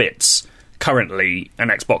that fits currently an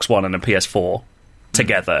Xbox One and a PS4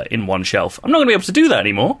 together in one shelf. I'm not going to be able to do that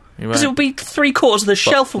anymore because it will be 3/4 of the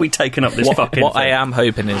shelf will be taken up this fucking What thing. I am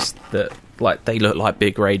hoping is that, like, they look like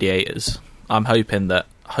big radiators. I'm hoping that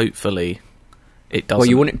hopefully it doesn't. Well,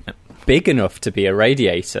 you want it big enough to be a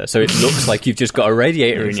radiator, so it looks like you've just got a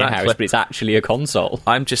radiator in your house, but it's actually a console.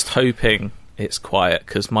 I'm just hoping it's quiet,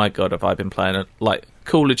 because my god, have I been playing like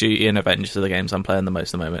Call of Duty and Avengers are the games I'm playing the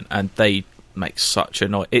most at the moment, and they make such a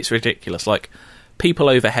noise. It's ridiculous. Like, people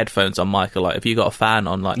over headphones on mic are like, have you got a fan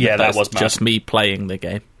on? Like, that was mad. just me playing the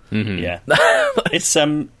game. Yeah, it's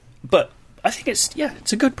but I think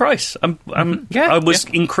it's a good price. I was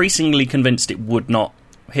increasingly convinced it would not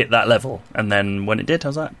hit that level, and then when it did, I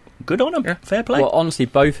was like, good on them, fair play. Well, honestly,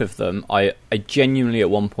 both of them, I genuinely at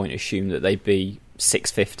one point assumed that they'd be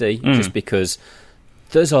 $650, just because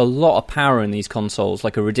there's a lot of power in these consoles,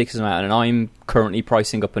 like a ridiculous amount, and I'm currently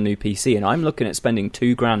pricing up a new PC, and I'm looking at spending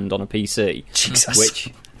 $2,000 on a PC.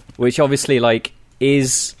 Jesus. Which obviously, like,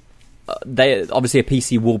 is obviously a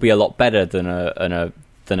PC will be a lot better than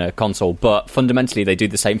a console, but fundamentally they do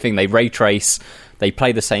the same thing. They ray trace, they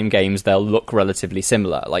play the same games, they'll look relatively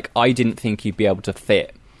similar. Like, I didn't think you'd be able to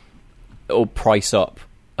fit or price up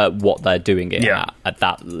at what they're doing it at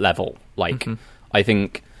that level. Like, I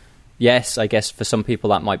think, yes, I guess for some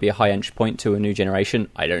people that might be a high entry point to a new generation.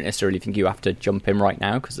 I don't necessarily think you have to jump in right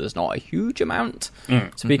now, because there's not a huge amount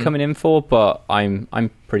to be coming in for, but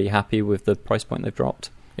I'm pretty happy with the price point they've dropped.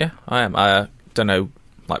 Yeah, I am. I don't know,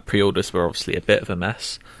 like, pre-orders were obviously a bit of a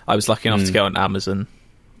mess. I was lucky enough to go on Amazon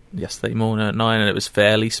yesterday morning at 9, and it was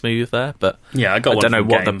fairly smooth there, but I don't know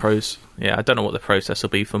what I don't know what the process will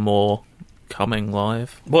be for more coming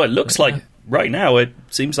live. Well, it looks like right now it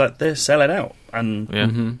seems like they're selling out, and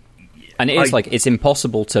and it is like, it's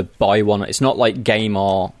impossible to buy one. It's not like Game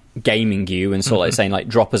are gaming you and sort of like saying, like,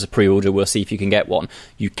 drop us a pre-order, we'll see if you can get one.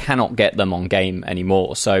 You cannot get them on Game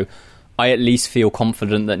anymore, so I at least feel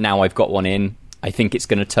confident that now I've got one in, I think it's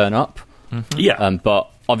going to turn up.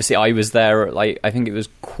 But obviously I was there at, like, I think it was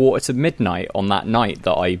 1:45 on that night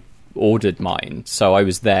that I ordered mine, so I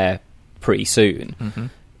was there pretty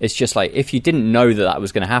soon. It's just like, if you didn't know that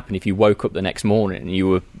was going to happen, if you woke up the next morning and you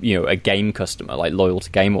were, a Game customer, like loyal to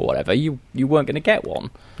Game or whatever, you weren't going to get one.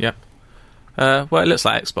 Yep. Well, it looks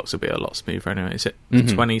like Xbox will be a lot smoother anyway. Is it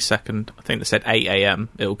 22nd? I think they said 8 a.m.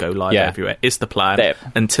 It'll go live everywhere. Is the plan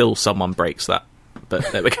until someone breaks that.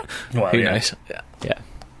 But there we go. Who knows? Yeah.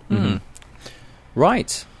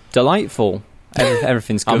 Right. Delightful.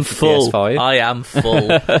 Everything's good I'm for full. PS5. I am full.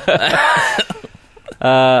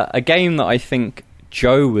 A game that I think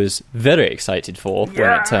Joe was very excited for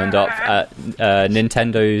when it turned up at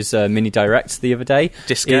Nintendo's mini direct the other day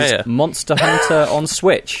Disgaea. is Monster Hunter on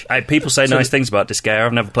Switch. People say nice things about Disgaea.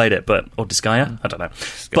 I've never played it, or Disgaea? I don't know.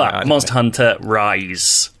 But Monster Hunter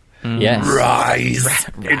Rise. Yes.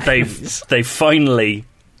 Rise. They finally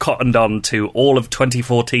cottoned on to all of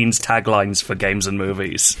 2014's taglines for games and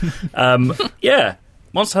movies.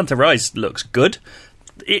 Monster Hunter Rise looks good.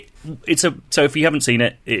 So if you haven't seen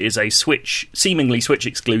it, it is a seemingly Switch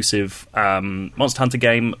exclusive Monster Hunter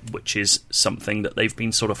game, which is something that they've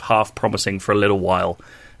been sort of half promising for a little while.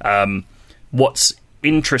 What's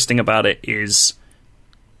interesting about it is,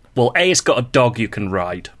 well, A, it's got a dog you can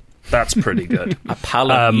ride. That's pretty good. A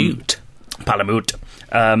Palamute.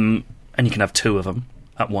 And you can have 2 of them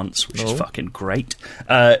at once, which is fucking great.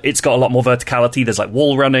 It's got a lot more verticality. There's like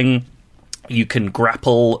wall running. You can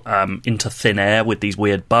grapple into thin air with these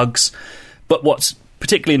weird bugs. But what's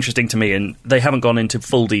particularly interesting to me, and they haven't gone into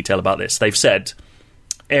full detail about this, they've said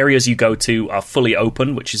areas you go to are fully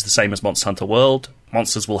open, which is the same as Monster Hunter World.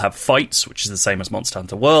 Monsters will have fights, which is the same as Monster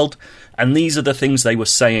Hunter World. And these are the things they were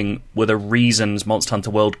saying were the reasons Monster Hunter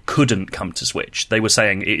World couldn't come to Switch. They were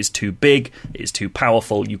saying it is too big, it is too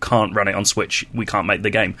powerful, you can't run it on Switch, we can't make the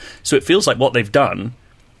game. So it feels like what they've done,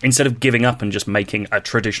 instead of giving up and just making a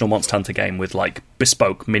traditional Monster Hunter game with like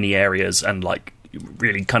bespoke mini areas and like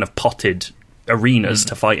really kind of potted arenas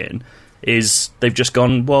to fight in, is they've just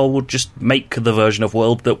gone, well, we'll just make the version of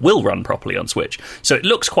World that will run properly on Switch. So it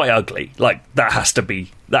looks quite ugly. Like, that has to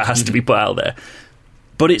be put out there.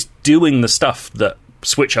 But it's doing the stuff that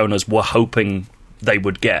Switch owners were hoping they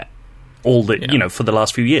would get for the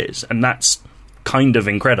last few years. And that's kind of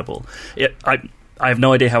incredible. I have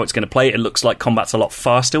no idea how it's going to play. It looks like combat's a lot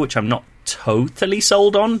faster, which I'm not totally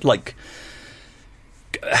sold on. Like,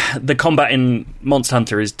 the combat in Monster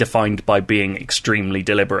Hunter is defined by being extremely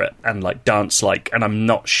deliberate and like dance-like, and I'm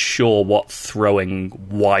not sure what throwing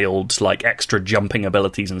wild, like extra jumping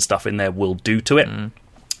abilities and stuff in there will do to it.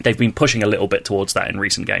 They've been pushing a little bit towards that in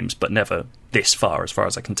recent games, but never this far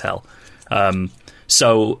as I can tell.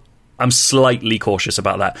 So I'm slightly cautious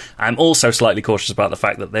about that. I'm also slightly cautious about the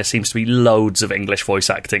fact that there seems to be loads of English voice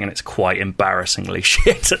acting, and it's quite embarrassingly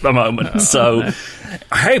shit at the moment.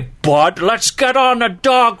 Hey, bud, let's get on a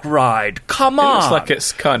dog ride. Come on. It looks like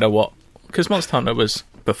it's kind of what... Because Monster Hunter was,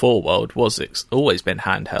 before World, it's always been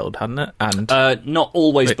handheld, hadn't it? And not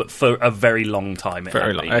always, but for a very long time.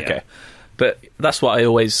 Very long, okay. But that's what I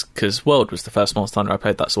always... Because World was the first Monster Hunter I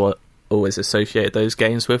played, that's what always associated those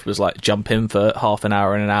games with, was like jump in for half an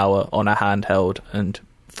hour and an hour on a handheld and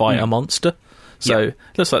fight a monster. So it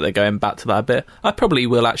looks like they're going back to that a bit. I probably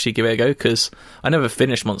will actually give it a go, because I never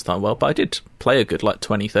finished Monster Hunter World, but I did play a good like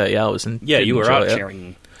 20-30 hours. And you were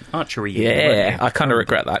archery. Yeah, I kind of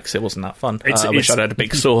regret that, because it wasn't that fun. I wish I'd had a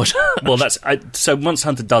big sword. Well, so Monster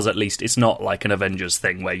Hunter does, at least, it's not like an Avengers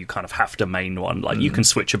thing where you kind of have to main one. Like, you can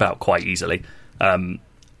switch about quite easily.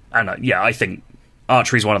 I think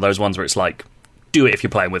archery is one of those ones where it's like, do it if you're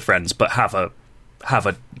playing with friends, but have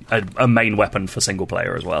a main weapon for single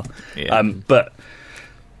player as well. And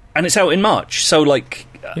it's out in March, so like,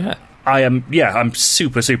 I'm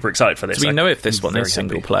super excited for this. Do we know if this one is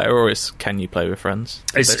single player, or can you play with friends?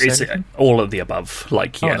 It's all of the above.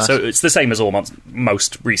 Like, nice. So it's the same as all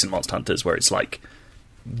most recent Monster Hunters, where it's like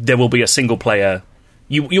there will be a single player.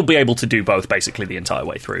 You'll be able to do both basically the entire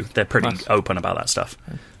way through. They're pretty open about that stuff.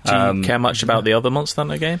 Do you care much about the other Monster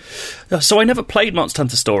Hunter game? So I never played Monster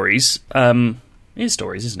Hunter Stories. It is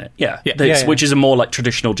Stories, isn't it? Yeah. Which is a more like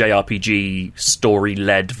traditional JRPG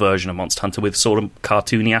story-led version of Monster Hunter with sort of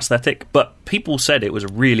cartoony aesthetic. But people said it was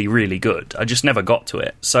really, really good. I just never got to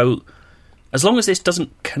it. So as long as this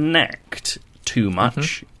doesn't connect too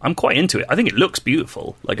much, I'm quite into it. I think it looks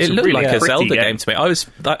beautiful. Like, it looked really like a Zelda game to me.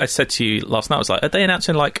 I said to you last night, I was like, are they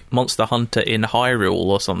announcing like Monster Hunter in Hyrule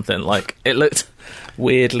or something? Like, it looked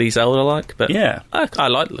weirdly Zelda-like, but I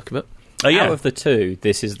like the look of it. Out of the two,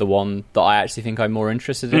 this is the one that I actually think I'm more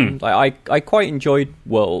interested in. Like, I quite enjoyed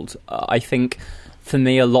World. I think for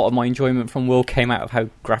me, a lot of my enjoyment from World came out of how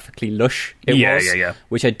graphically lush it was.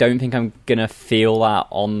 Which I don't think I'm gonna feel that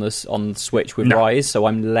on the Switch with Rise. So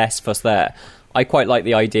I'm less fussed there. I quite like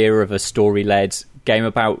the idea of a story-led game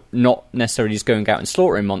about not necessarily just going out and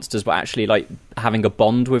slaughtering monsters, but actually like having a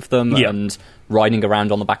bond with them and riding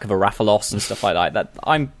around on the back of a Rathalos and stuff like that. That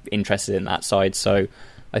I'm interested in that side. So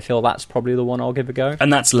I feel that's probably the one I'll give a go.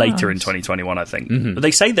 And that's later in 2021, I think. But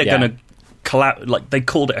they say they're going to like, they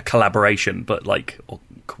called it a collaboration, but like,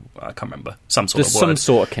 I can't remember, some sort There's of word. some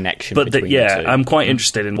sort of connection between the two. I'm quite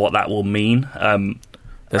interested in what that will mean.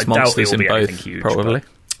 There's monsters in both, huge, probably.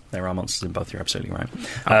 There are monsters in both, you're absolutely right.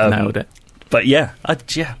 I nailed it. But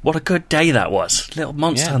what a good day that was. Little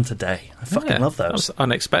Monster Hunter Day. I fucking love those. That was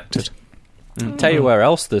unexpected. Tell you where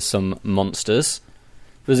else there's some monsters.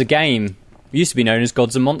 There's a game, used to be known as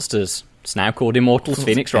Gods and Monsters. It's now called Immortals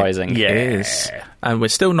Phoenix Rising. It is. And we're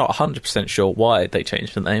still not 100% sure why they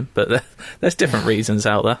changed the name, but there's different reasons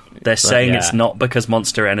out there. They're saying it's not because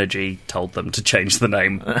Monster Energy told them to change the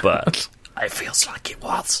name, but It feels like it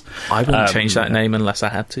was. I wouldn't change that name unless I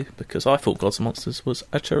had to, because I thought Gods and Monsters was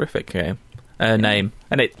a terrific name. And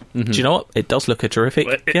it, do you know what? It does look a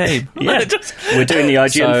terrific game. Yeah, we're doing the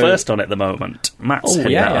IGN first on it at the moment. Matt's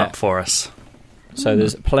heading that up for us. So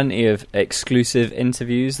there's plenty of exclusive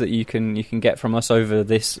interviews that you can get from us over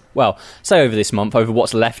this, well, say over this month, over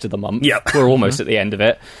what's left of the month. Yep. We're almost at the end of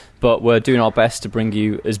it, but we're doing our best to bring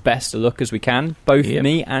you as best a look as we can. Both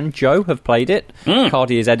me and Joe have played it.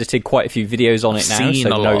 Cardi has edited quite a few videos on it now, seen so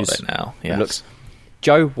a knows lot of it now. Yes. looks.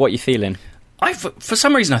 Joe, what are you feeling? For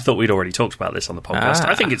some reason, I thought we'd already talked about this on the podcast.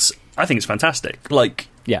 I think it's fantastic. Like,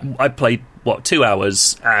 I played 2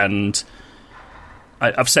 hours, and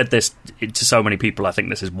I've said this to so many people. I think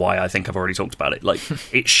this is why I think I've already talked about it. Like,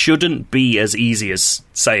 it shouldn't be as easy as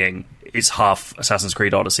saying it's half Assassin's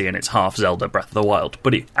Creed Odyssey and it's half Zelda Breath of the Wild,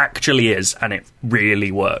 but it actually is, and it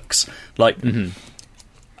really works. Like,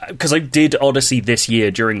 because I did Odyssey this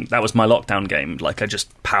year that was my lockdown game. Like, I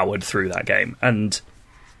just powered through that game, and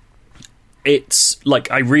it's like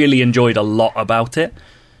I really enjoyed a lot about it.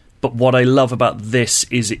 But what I love about this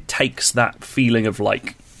is it takes that feeling of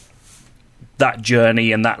like that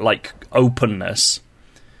journey and that like openness,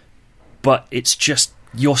 but it's just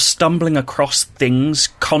you're stumbling across things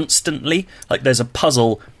constantly. Like, there's a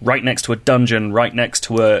puzzle right next to a dungeon, right next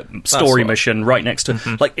to a story mission, right next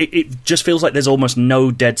to like it just feels like there's almost no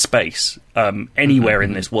dead space anywhere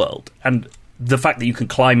in this world. And the fact that you can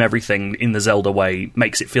climb everything in the Zelda way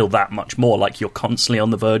makes it feel that much more like you're constantly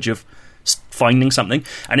on the verge of finding something.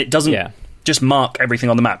 And it doesn't just mark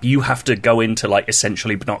everything on the map. You have to go into like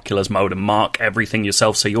essentially binoculars mode and mark everything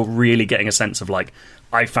yourself, so you're really getting a sense of like,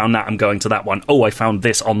 I found that, I'm going to that one. Oh, I found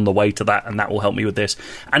this on the way to that, and that will help me with this.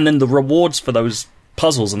 And then the rewards for those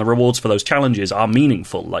puzzles and the rewards for those challenges are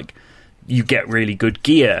meaningful. Like, you get really good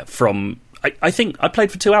gear from... I think I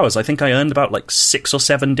played for 2 hours. I think I earned about like 6 or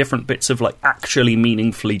 7 different bits of like actually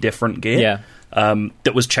meaningfully different gear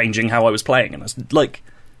that was changing how I was playing. And I was like,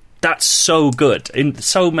 that's so good.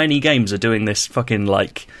 So many games are doing this fucking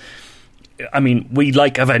like... I mean, we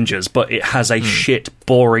like Avengers, but it has a shit,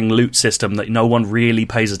 boring loot system that no one really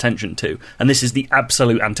pays attention to. And this is the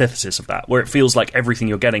absolute antithesis of that, where it feels like everything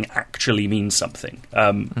you're getting actually means something.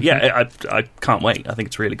 I can't wait. I think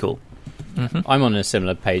it's really cool. I'm on a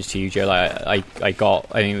similar page to you, Joe. Like, I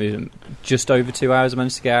think it was just over 2 hours I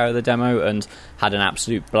managed to get out of the demo and had an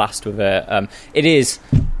absolute blast with it. It is,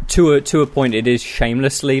 to a point, it is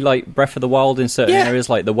shamelessly like Breath of the Wild in certain areas,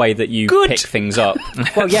 like the way that you pick things up.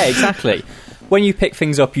 Well, yeah, exactly. When you pick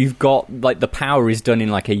things up, you've got, like, the power is done in,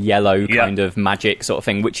 like, a yellow kind of magic sort of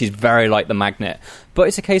thing, which is very like the magnet. But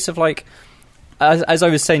it's a case of, like, as I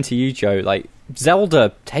was saying to you, Joe, like,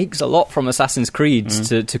 Zelda takes a lot from Assassin's Creed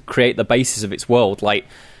to create the basis of its world. Like,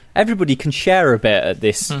 everybody can share a bit at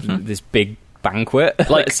this big banquet.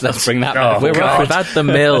 Like, let's bring that back. We've had the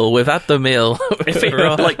meal. We're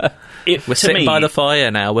sitting by the fire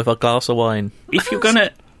now with a glass of wine. If you're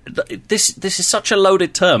gonna, this is such a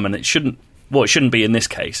loaded term, and it shouldn't be in this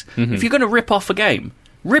case. If you're gonna rip off a game,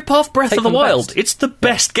 rip off Breath of the Wild. Best. It's the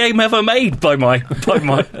best game ever made for my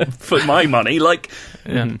money. Like,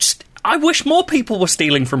 I wish more people were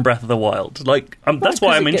stealing from Breath of the Wild. Like, that's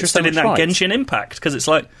why I'm interested in that Genshin Impact, because it's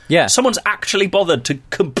like, someone's actually bothered to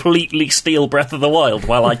completely steal Breath of the Wild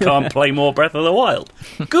while I can't play more Breath of the Wild.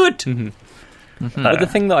 Good. But the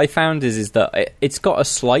thing that I found is that it's got a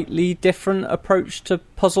slightly different approach to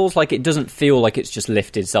puzzles. Like, it doesn't feel like it's just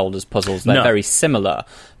lifted Zelda's puzzles. They're very similar,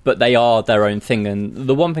 but they are their own thing. And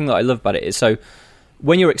the one thing that I love about it is, so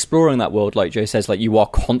when you're exploring that world, like Joe says, like, you are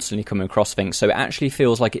constantly coming across things. So it actually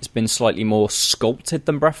feels like it's been slightly more sculpted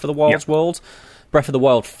than Breath of the Wild's world. Breath of the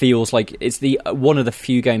Wild feels like it's the one of the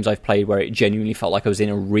few games I've played where it genuinely felt like I was in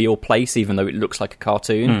a real place, even though it looks like a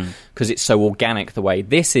cartoon, because it's so organic the way.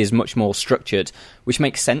 This is much more structured, which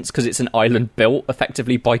makes sense because it's an island built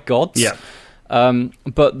effectively by gods.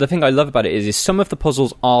 But the thing I love about it is some of the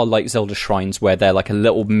puzzles are like Zelda shrines, where they're like a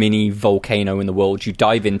little mini volcano in the world. You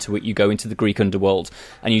dive into it, you go into the Greek underworld,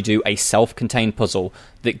 and you do a self-contained puzzle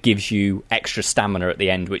that gives you extra stamina at the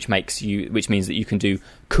end, which means that you can do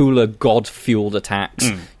cooler god-fueled attacks.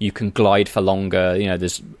 You can glide for longer. You know,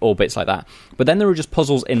 there's all bits like that. But then there are just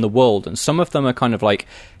puzzles in the world, and some of them are kind of like,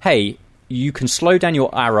 hey, you can slow down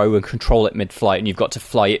your arrow and control it mid-flight, and you've got to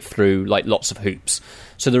fly it through like lots of hoops.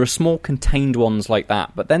 So there are small contained ones like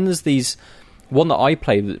that. But then there's one that I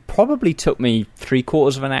played that probably took me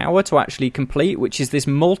 3/4 of an hour to actually complete, which is this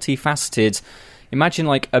multifaceted imagine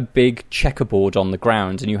like a big checkerboard on the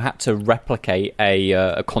ground, and you had to replicate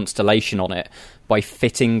a constellation on it by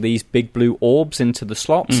fitting these big blue orbs into the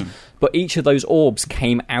slots. But each of those orbs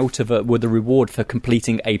came out of it with a reward for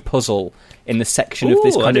completing a puzzle in the section of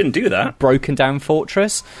this kind of broken down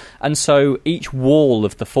fortress. And so each wall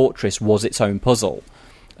of the fortress was its own puzzle.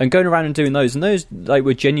 And going around and doing those, and those like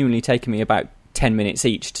were genuinely taking me about 10 minutes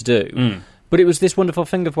each to do. But it was this wonderful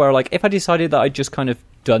thing of where, like, if I decided that I'd just kind of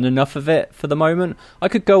done enough of it for the moment, I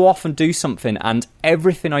could go off and do something, and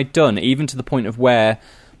everything I'd done, even to the point of where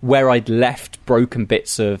I'd left broken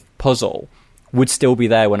bits of puzzle, would still be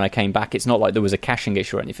there when I came back. It's not like there was a caching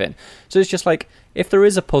issue or anything. So it's just like, if there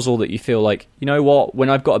is a puzzle that you feel like, you know what, when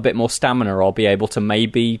I've got a bit more stamina, I'll be able to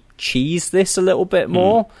maybe cheese this a little bit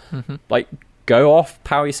more. Like, go off,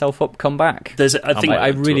 power yourself up, come back. I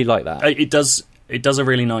really like that. It does a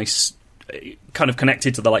really nice kind of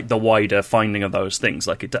connected to the wider finding of those things.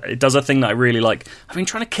 Like it does a thing that I really like. I've been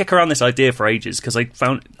trying to kick around this idea for ages because I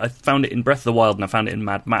found it in Breath of the Wild and I found it in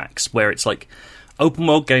Mad Max, where it's like open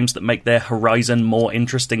world games that make their horizon more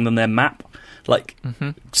interesting than their map. Like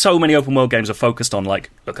so many open world games are focused on like,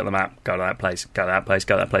 look at the map, go to that place, go to that place,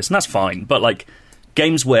 go to that place, and that's fine. But like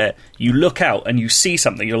games where you look out and you see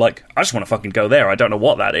something, you're like, I just want to fucking go there. I don't know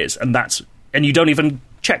what that is, and you don't even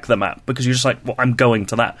check the map because you're just like, well, I'm going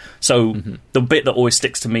to that. So the bit that always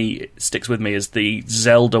sticks with me is the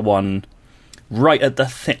Zelda one, right at I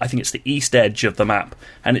think it's the east edge of the map,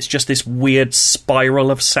 and it's just this weird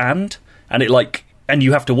spiral of sand, and and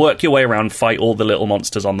you have to work your way around, fight all the little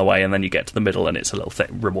monsters on the way, and then you get to the middle and it's a little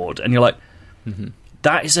reward, and you're like,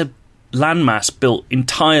 that is a landmass built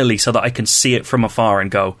entirely so that I can see it from afar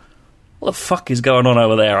and go, what the fuck is going on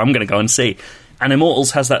over there? I'm going to go and see. And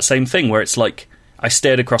Immortals has that same thing where it's like, I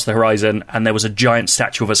stared across the horizon and there was a giant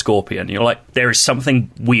statue of a scorpion. You're like, there is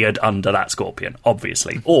something weird under that scorpion,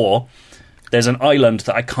 obviously. Or there's an island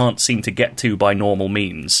that I can't seem to get to by normal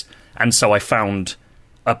means, and so I found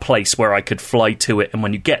a place where I could fly to it, and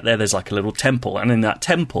when you get there, there's like a little temple, and in that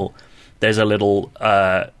temple, there's a little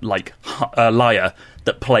lyre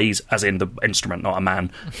that plays, as in the instrument, not a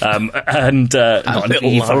man, and not an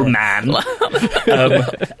evil man,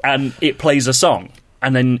 and it plays a song.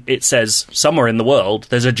 And then it says, somewhere in the world,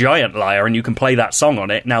 there's a giant lyre, and you can play that song on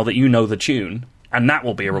it now that you know the tune, and that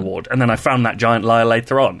will be a reward. And then I found that giant lyre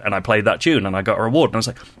later on, and I played that tune, and I got a reward. And I was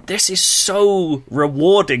like, this is so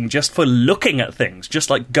rewarding just for looking at things, just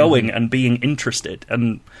like going and being interested.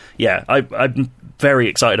 And yeah, I'm very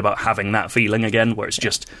excited about having that feeling again, where it's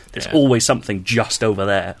just, there's always something just over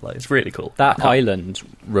there. Like, it's really cool. That island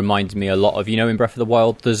reminded me a lot of, in Breath of the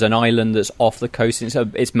Wild, there's an island that's off the coast,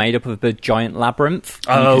 and it's made up of a giant labyrinth.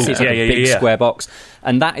 Oh, it's like a big square box.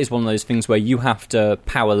 And that is one of those things where you have to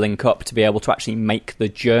power link up to be able to actually make the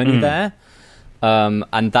journey there.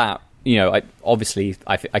 And that,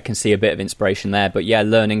 I can see a bit of inspiration there. But yeah,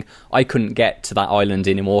 learning, I couldn't get to that island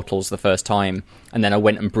in Immortals the first time, and then I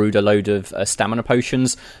went and brewed a load of stamina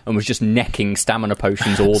potions and was just necking stamina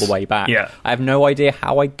potions all the way back. Yeah. I have no idea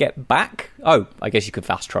how I get back. Oh, I guess you could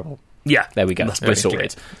fast travel. Yeah. There we go. We're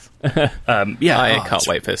sorted. I can't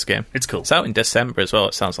wait for this game. It's cool. It's out in December as well.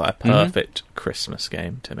 It sounds like a perfect Christmas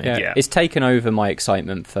game to me. Yeah. It's taken over my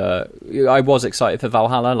excitement for... I was excited for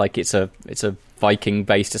Valhalla. Like, it's a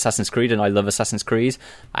Viking-based Assassin's Creed, and I love Assassin's Creed.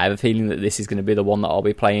 I have a feeling that this is going to be the one that I'll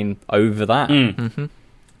be playing over that.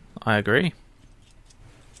 I agree.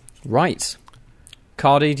 Right.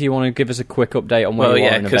 Cardi, do you want to give us a quick update on where you are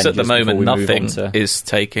in Avengers? Because at the moment nothing is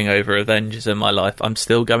taking over Avengers in my life. I'm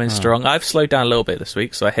still going strong. I've slowed down a little bit this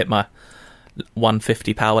week, so I hit my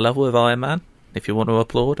 150 power level with Iron Man. If you want to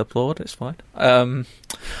applaud, it's fine.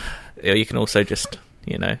 You can also just,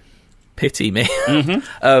 pity me.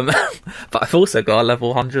 But I've also got a level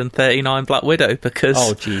 139 Black Widow because...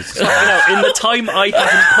 Oh, Jesus. In the time I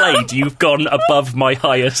haven't played, you've gone above my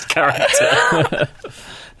highest character.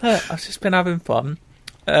 I've just been having fun.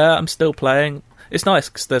 I'm still playing. It's nice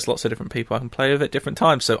because there's lots of different people I can play with at different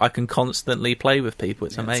times, so I can constantly play with people.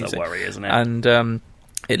 It's amazing. It's a worry, isn't it? And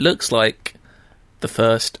it looks like the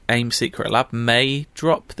first AIM Secret Lab may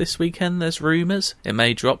drop this weekend. There's rumours it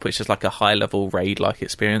may drop, which is like a high-level raid-like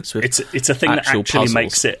experience with it's a thing that actually puzzles.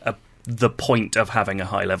 Makes it the point of having a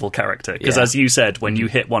high-level character. Because as you said, when you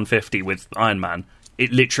hit 150 with Iron Man,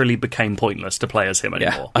 it literally became pointless to play as him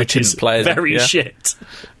anymore, which is very shit.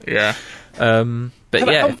 Yeah.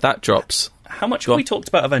 If that drops... How much have we talked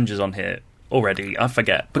about Avengers on here already? I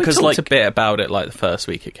forget. Because we talked a bit about it the first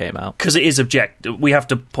week it came out. Because it is we have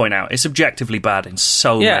to point out, it's objectively bad in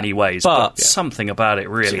so many ways, but something about it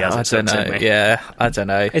really hasn't stuck to me. Yeah, I don't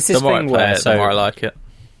know. It's this thing where... the more I like it.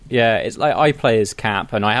 Yeah, it's like I play as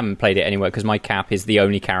Cap, and I haven't played it anywhere because my Cap is the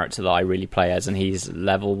only character that I really play as, and he's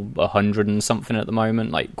level 100 and something at the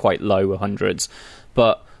moment, like quite low 100s.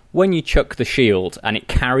 But when you chuck the shield and it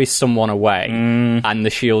carries someone away, and the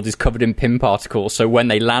shield is covered in pin particles, so when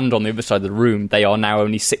they land on the other side of the room, they are now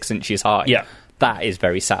only 6 inches high. Yeah. That is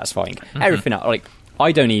very satisfying. Everything else, like,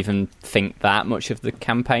 I don't even think that much of the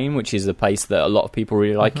campaign, which is the place that a lot of people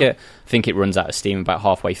really like it. I think it runs out of steam about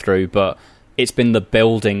halfway through, but it's been the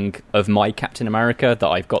building of my Captain America that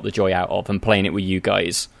I've got the joy out of, and playing it with you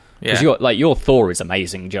guys. Because your Thor is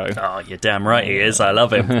amazing, Joe. Oh, you're damn right he is. I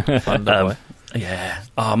love him. Boy. Yeah.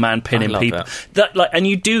 Oh man, pinning love people. That like, and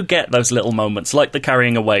you do get those little moments, like the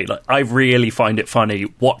carrying away. Like, I really find it funny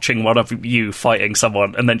watching one of you fighting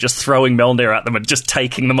someone and then just throwing Mjolnir at them and just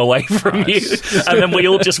taking them away from you, and then we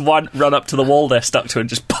all just run up to the wall they're stuck to and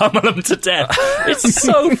just pummel them to death. It's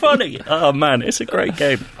so funny. Oh man, it's a great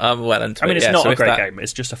game. I'm well into it. I mean, it's yeah, not so a great game.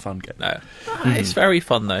 It's just a fun game. No, it's very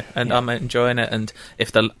fun though, and I'm enjoying it. And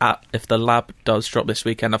if the lab does drop this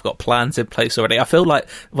weekend, I've got plans in place already. I feel like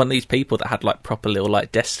one of these people that had like proper little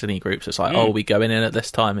like Destiny groups. It's like, we going in at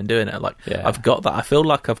this time and doing it. Like, I've got that. I feel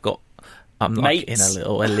like I'm like in a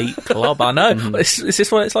little elite club. I know. It's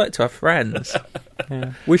just what it's like to have friends.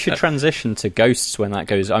 Yeah. We should transition to Ghosts when that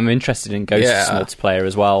goes. I'm interested in Ghosts multiplayer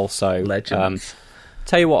as well. So, Legends.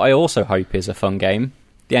 Tell you what, I also hope is a fun game.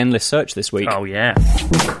 The Endless Search this week. Oh yeah.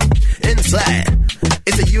 Inside,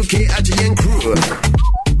 it's a UK IGN crew.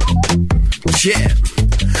 Yeah,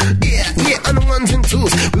 on the ones and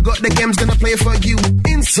twos. We got the games gonna play for you.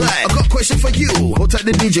 Inside, I got a question for you. Hold tight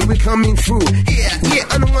the DJ, we coming through. Yeah,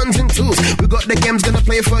 on the ones and twos. We got the games gonna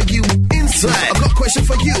play for you. Inside, I got a question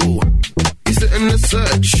for you. Is it in the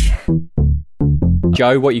search?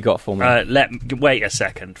 Joe, what you got for me? Wait a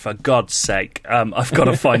second, for God's sake! I've got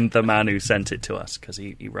to find the man who sent it to us because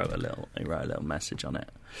he wrote a little message on it.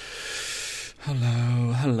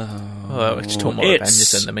 Hello. Oh, we're just talking more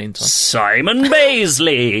Avengers in the meantime. Simon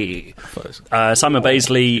Baisley. Simon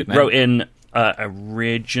Baisley wrote in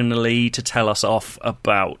originally to tell us off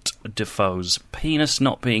about Defoe's penis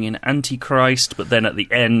not being in Antichrist, but then at the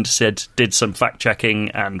end did some fact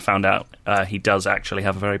checking and found out he does actually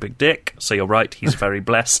have a very big dick. So you're right, he's very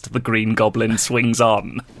blessed. The Green Goblin swings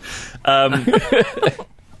on.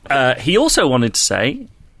 He also wanted to say,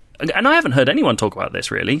 and I haven't heard anyone talk about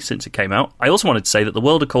this really since it came out, I also wanted to say that The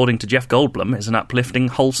World According to Jeff Goldblum is an uplifting,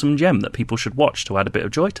 wholesome gem that people should watch to add a bit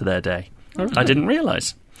of joy to their day. I didn't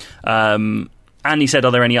realise. And he said,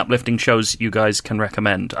 are there any uplifting shows you guys can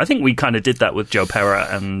recommend? I think we kind of did that with Joe Pera,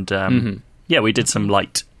 and we did some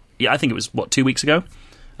light. Yeah, I think it was, 2 weeks ago?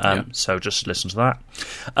 So just listen to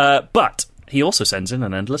that. But he also sends in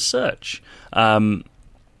an endless search.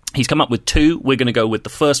 He's come up with 2. We're going to go with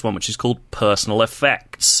the first one, which is called Personal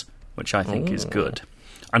Effects, which I think is good.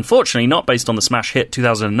 Unfortunately, not based on the smash hit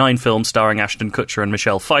 2009 film starring Ashton Kutcher and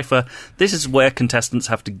Michelle Pfeiffer, this is where contestants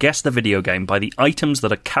have to guess the video game by the items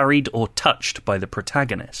that are carried or touched by the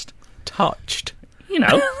protagonist. Touched? You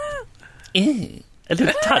know. A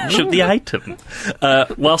little touch of the item.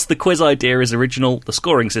 Whilst the quiz idea is original, the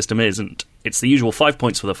scoring system isn't. It's the usual 5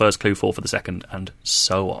 points for the first clue, 4 for the second, and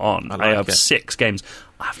so on. I have 6 games.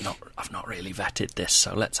 I've not really vetted this,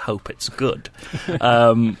 so let's hope it's good.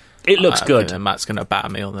 It looks good. Matt's going to batter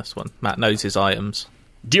me on this one. Matt knows his items.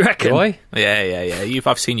 Do you reckon? Do I? Yeah.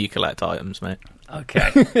 I've seen you collect items, mate.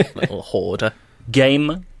 Okay. Little hoarder.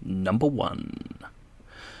 Game number 1.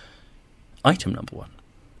 Item number 1.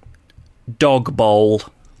 Dog bowl.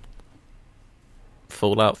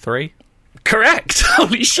 Fallout 3? Correct!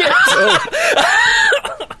 Holy shit!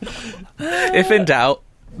 If in doubt,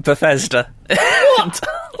 Bethesda. What?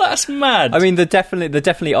 That's mad. I mean, there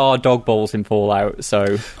definitely are dog balls in Fallout,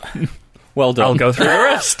 so well done. I'll go through the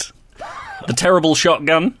rest. The Terrible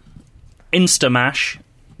Shotgun, Instamash,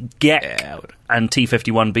 Gek, and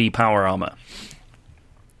T-51B power armor.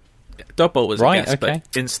 Dog Bolt was right, a guess, okay.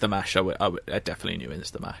 but Instamash, I definitely knew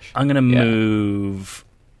Instamash. I'm going to move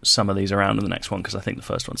some of these around in the next one because I think the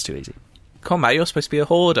first one's too easy. Come on, Matt, you're supposed to be a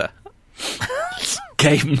hoarder.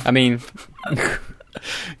 Game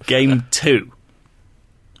 2.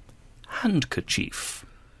 Handkerchief.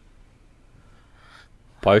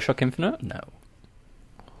 Bioshock Infinite? No.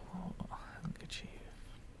 Handkerchief.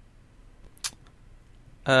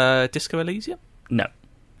 Disco Elysium? No.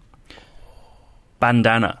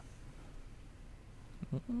 Bandana.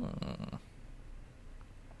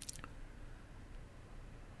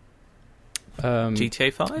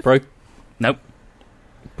 GTA 5? Nope.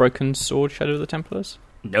 Broken Sword, Shadow of the Templars?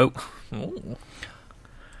 Nope. Ooh.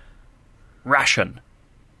 Ration.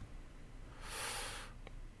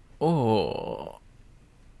 Oh,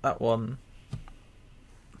 that one.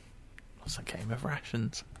 What's a game of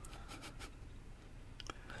rations?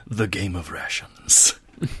 The Game of Rations.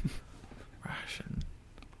 Ration.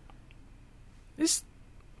 Is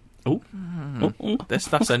Oh.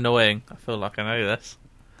 that's annoying. I feel like I know this.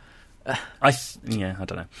 I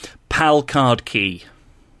don't know. PAL card key.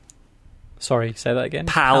 Sorry, say that again.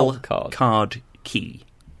 PAL card. card key.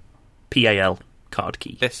 PAL card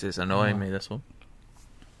key. This is annoying me. This one.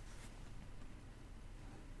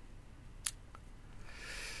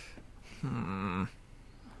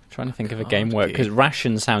 Trying to think of a Card game where, key. because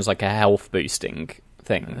ration sounds like a health boosting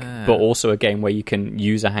thing, but also a game where you can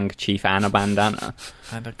use a handkerchief and a bandana,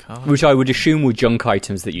 And a card. which I would assume were junk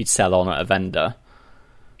items that you'd sell on at a vendor.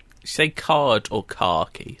 You say card or car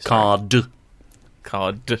key? Sorry.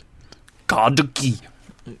 Card. Card. Key.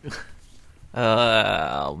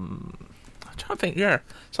 I'm trying to think. Yeah,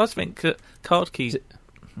 so I think card keys.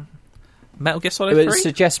 Metal Gear Solid It 3.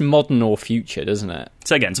 suggests modern or future, doesn't it?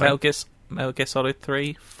 Say again, sorry. Metal Gear Solid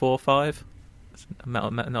 3, 4, 5.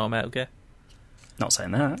 Not Metal Gear. Not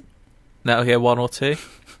saying that. Metal Gear 1 or 2.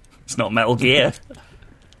 It's not Metal Gear.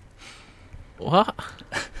 What?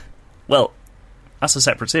 Well, that's a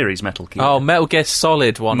separate series, Metal Gear. Oh, Metal Gear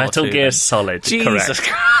Solid 1 Metal or 2. Gear then. Solid. Jesus Correct.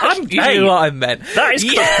 Christ. You Hey, knew what I meant. That is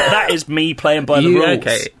that is me playing by the You- rules.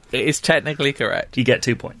 Okay, it is technically correct. You get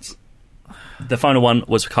 2 points. The final one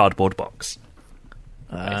was Cardboard Box.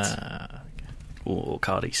 Oh,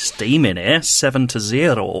 Cardi steaming here.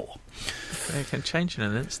 7-0. It can change in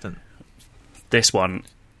an instant. This one.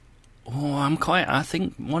 Oh, I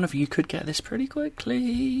think one of you could get this pretty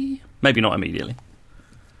quickly. Maybe not immediately.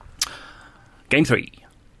 Game 3.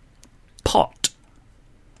 Pot.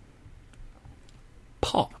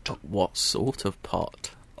 Pot. What sort of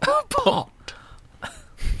pot? Pot.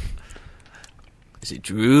 Is it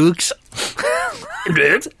drugs?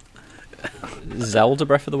 Zelda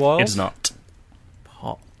Breath of the Wild? It's not.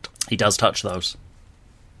 Pot. He does touch those.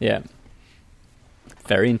 Yeah.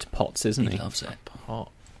 Very into pots, isn't he? He loves it.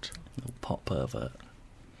 Pot. Little pot pervert.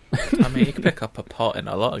 I mean, you can pick up a pot in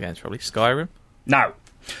a lot of games, probably. Skyrim. Now,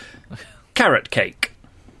 Carrot Cake.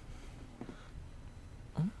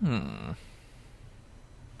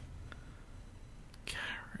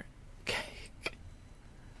 Carrot cake.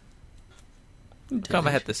 Go on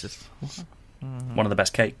my head, this is... One of the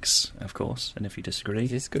best cakes, of course. And if you disagree,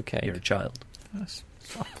 It is good cake. you're a child. That's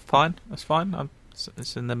fine. That's fine.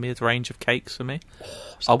 It's in the mid range of cakes for me.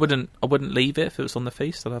 I wouldn't leave it if it was on the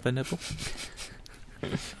feast. I'd have a nibble.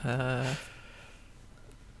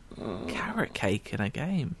 Carrot cake in a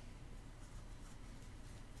game.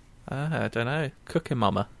 I don't know. Cooking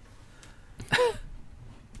Mama.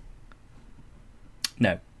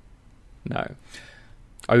 No. No.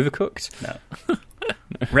 Overcooked? No.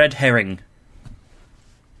 Red Herring.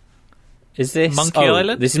 Is this Monkey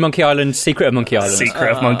Island? This is Monkey Island. Secret of Monkey Island.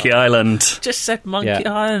 Secret of Monkey Island. Just said Monkey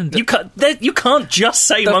Yeah. Island. You can't just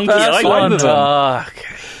say The Monkey first Island. one. Okay.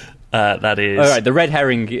 That is. All right, the red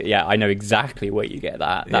herring. Yeah, I know exactly where you get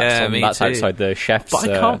that. Yeah, me that's too. outside the chef's. But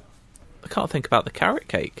I can't think about the carrot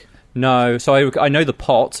cake. No, so I know the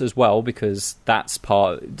pot as well because that's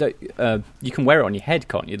part. You can wear it on your head,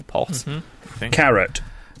 can't you? The pot. Carrot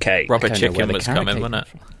Cake. Rubber I don't know where chicken the was carrot coming, cake wasn't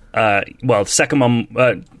it? came from. Well, the second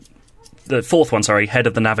one, the fourth one, sorry, Head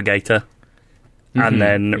of the Navigator, and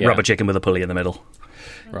then yeah. Rubber Chicken with a pulley in the middle.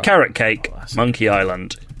 Right. Carrot Cake, Monkey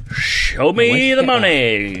Island. Show where'd me you the get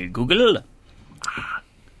money. Google.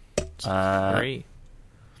 Three.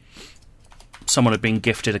 Someone had been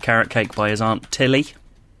gifted a carrot cake by his aunt Tilly.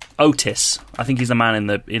 Otis, I think he's the man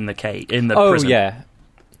in the cake in the Oh prison. yeah,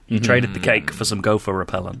 He traded the cake for some gopher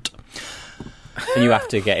repellent. and you have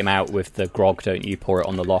to get him out with the grog, don't you? Pour it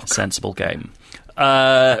on the lock. Sensible game.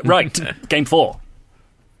 Right, game 4.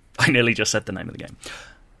 I nearly just said the name of the game.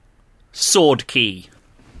 Sword Key.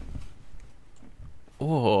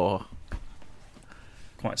 Oh,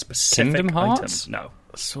 Quite a specific Kingdom Hearts? item. No.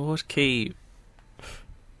 sword key.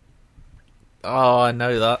 Oh, I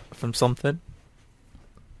know that from something.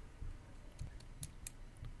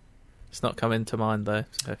 It's not coming to mind though.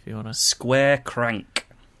 So if you want to. Square Crank.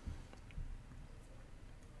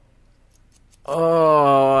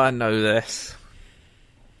 Oh, I know this.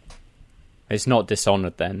 It's not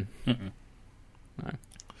Dishonored then.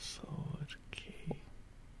 Sword key.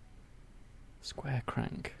 Square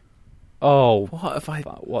Crank. Oh, What have I?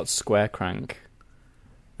 what's Square Crank?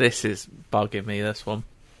 This is bugging me. This one.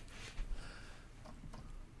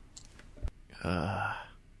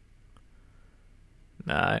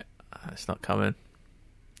 No, it's not coming.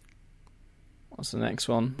 What's the next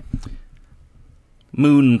one?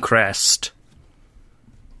 Mooncrest.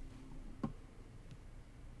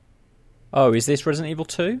 Oh, is this Resident Evil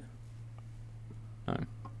 2? No.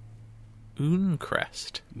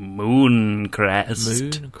 Mooncrest.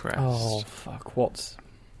 Mooncrest. Oh, fuck, what's...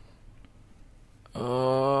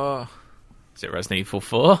 Is it Resident Evil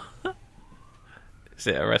 4? Is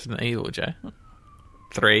it a Resident Evil, Joe?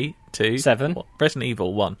 3, 2... 7. What? Resident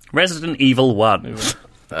Evil 1. Resident Evil 1. Let's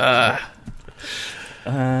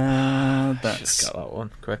That's get that one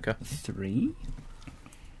quicker. 3.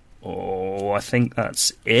 Oh, I think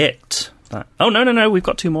that's it. Oh, no, we've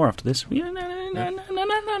got 2 more after this.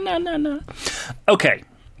 No. Okay.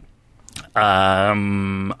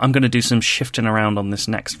 I'm going to do some shifting around on this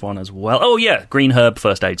next one as well. Oh, yeah, Green Herb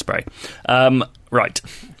First Aid Spray. Right.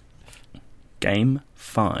 Game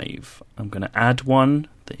 5. I'm going to add one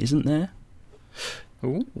that isn't there.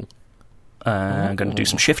 Ooh. I'm going to do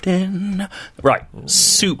some shifting. Right.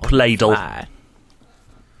 Soup ladle.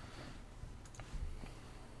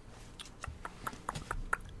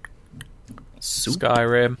 Soup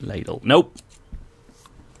Skyrim. ladle. Nope.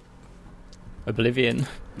 Oblivion.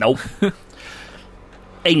 Nope.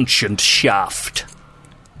 Ancient Shaft.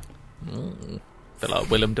 Feel like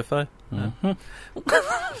Willem Dafoe.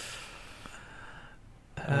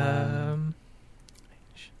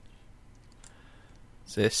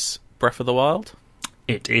 Is this Breath of the Wild?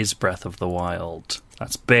 It is Breath of the Wild.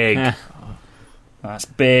 That's big. Eh. That's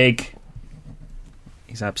big.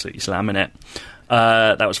 He's absolutely slamming it.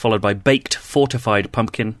 That was followed by Baked Fortified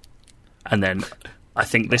Pumpkin. And then, I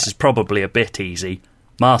think this is probably a bit easy,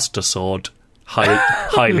 Master Sword,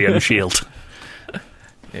 Hylian Shield.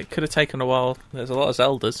 It could have taken a while. There's a lot of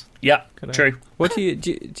Zeldas. Yeah, Could've- true. What do you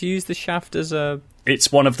use the shaft as a...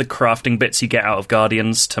 It's one of the crafting bits you get out of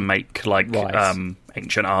Guardians to make, like, Right.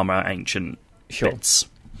 ancient armour, ancient Sure. bits.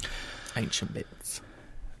 Ancient bits.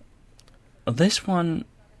 This one,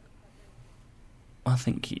 I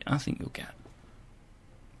think you'll get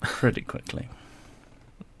pretty quickly.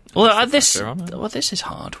 Well, this is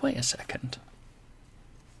hard. Wait a second.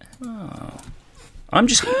 Oh, I'm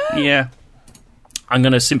just I'm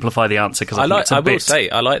going to simplify the answer because I will say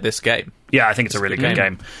I like this game. Yeah, I think it's a really good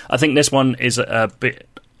game. I think this one is a bit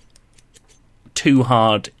too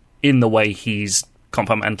hard in the way he's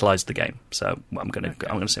compartmentalized the game. So I'm going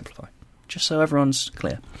to simplify, just so everyone's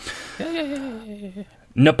clear. Yeah.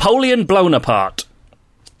 Napoleon Blown Apart.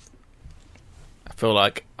 I feel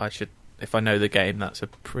like I should, if I know the game, that's a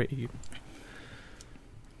pretty...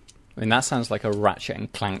 I mean, that sounds like a Ratchet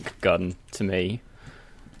and Clank gun to me.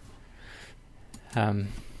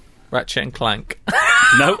 Ratchet and Clank.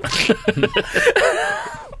 No.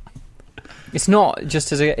 It's not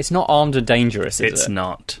it's not Armed and Dangerous, is it? It's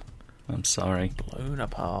not. I'm sorry. Blown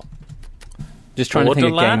Apart. Just trying to think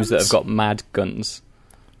of Borderlands? games that have got mad guns.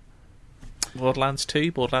 Borderlands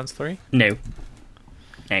 2? Borderlands 3? No.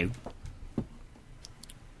 I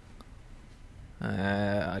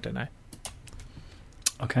don't know.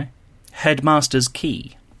 Okay. Headmaster's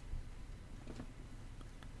Key.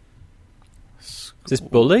 Is this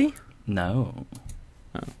Bully? No.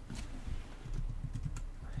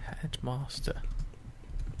 Headmaster.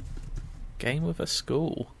 Game with a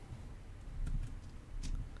school.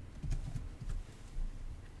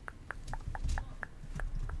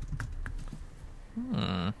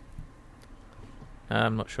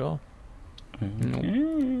 I'm not sure.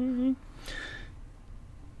 Okay.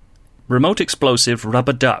 Remote Explosive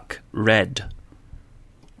Rubber Duck Red.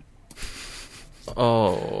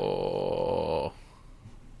 Oh.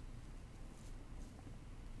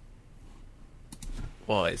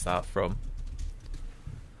 What is that from?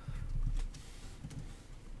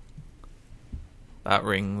 That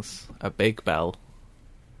rings a big bell.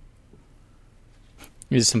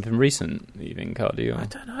 Is it something recent, you think, Cardi? I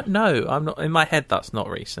don't know. No, I'm not. In my head, that's not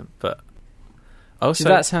recent, but also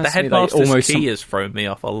that sounds the to me like Headmaster's almost Key has thrown me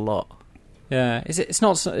off a lot. Yeah, it's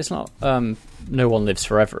not No One Lives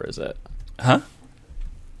Forever, is it? Huh?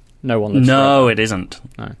 No One Lives Forever. No, it isn't.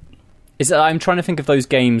 No. I'm trying to think of those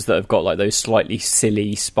games that have got like those slightly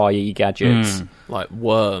silly spy-y gadgets. Like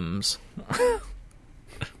Worms.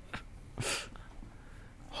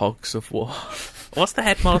 Hogs of War. What's the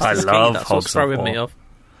Headmaster's Key? I love That's Hogs what's of throwing War. me off.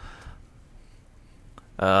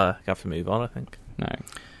 Have to move on, I think. No.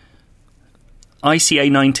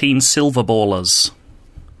 ICA 19 Silver Ballers.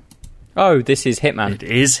 Oh, this is Hitman. It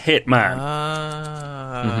is Hitman.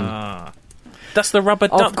 That's the rubber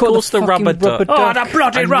I've duck. Of got course, the the rubber fucking duck. rubber Oh, the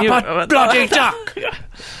bloody bloody duck!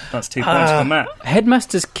 That's 2 points for Matt.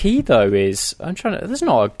 Headmaster's Key, though, is... There's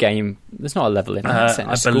not a game... There's not a level in it.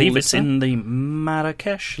 I believe it's in the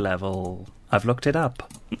Marrakesh level. I've looked it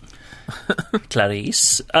up.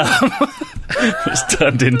 Clarice. It's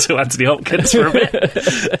turned into Anthony Hopkins for a bit.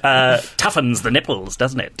 Toughens the nipples,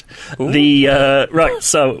 doesn't it? Right,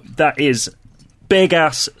 so that is big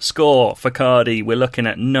ass score for Cardi. We're looking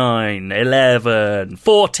at 9, 11,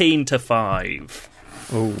 14 to 5.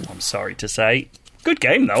 Oh, I'm sorry to say. Good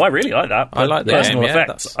game, though. I really like that. I like the personal game, yeah,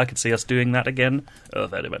 effects. I could see us doing that again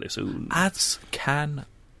very, very soon. As can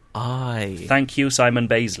I. Thank you, Simon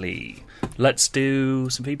Baisley. Let's do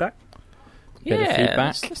some feedback. Bit of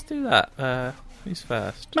feedback. Let's do that. Who's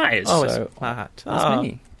first? Matt is. Oh, So- it's Matt. that's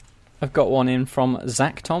me. I've got one in from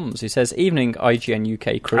Zach Toms, who says, "Evening, IGN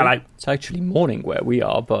UK crew." Hello. It's actually morning where we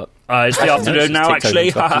are, but It's the afternoon now, it's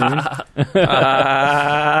ticked over actually. this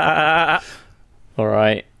all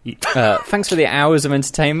right. Thanks for the hours of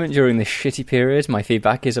entertainment during this shitty period. My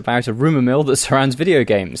feedback is about a rumour mill that surrounds video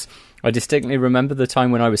games. I distinctly remember the time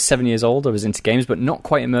when I was 7 years old. I was into games, but not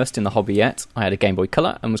quite immersed in the hobby yet. I had a Game Boy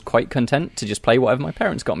Color and was quite content to just play whatever my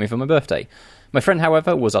parents got me for my birthday. My friend,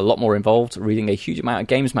 however, was a lot more involved, reading a huge amount of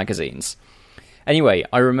games magazines. Anyway,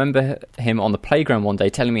 I remember him on the playground one day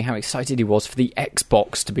telling me how excited he was for the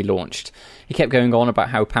Xbox to be launched. He kept going on about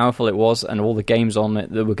how powerful it was and all the games on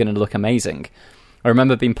it that were going to look amazing. I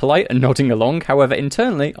remember being polite and nodding along. However,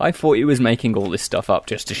 internally, I thought he was making all this stuff up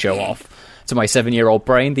just to show off. To my 7-year-old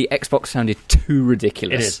brain, the Xbox sounded too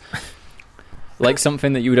ridiculous. It is. Like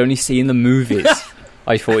something that you would only see in the movies.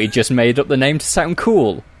 I thought he'd just made up the name to sound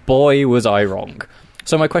cool. Boy, was I wrong.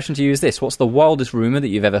 So my question to you is this: what's the wildest rumour that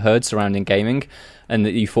you've ever heard surrounding gaming and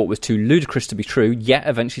that you thought was too ludicrous to be true, yet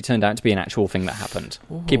eventually turned out to be an actual thing that happened?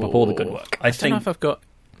 Keep up all the good work. I I don't know think, if I've got...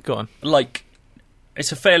 Go on. like,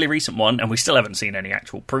 it's a fairly recent one, and we still haven't seen any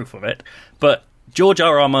actual proof of it, but George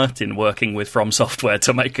R.R. Martin working with From Software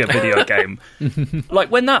to make a video game.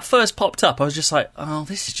 Like, when that first popped up, I was just like, oh,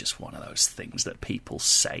 this is just one of those things that people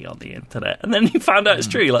say on the internet. And then you found out it's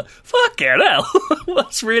true. You're like, fucking hell,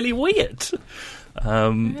 that's really weird. Yeah.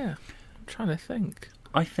 I'm trying to think.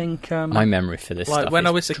 I think... My memory for this Like stuff when is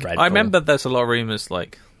I was a kid, dreadful. I remember there's a lot of rumours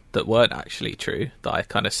like that weren't actually true that I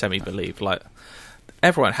kind of semi-believed. Like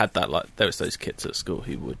everyone had that. Like there was those kids at school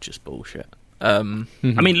who would just bullshit. I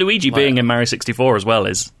mean, Luigi being in Mario 64 as well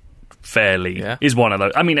is fairly... is one of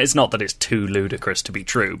those... I mean, it's not that it's too ludicrous to be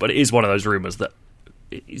true, but it is one of those rumours that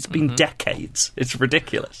it's been decades. It's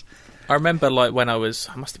ridiculous. I remember like when I must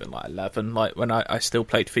have been like 11, like when I still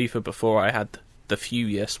played FIFA before I had the few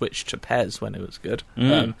year switch to PES when it was good.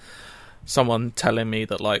 Someone telling me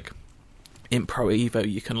that like in Pro Evo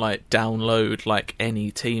you can like download like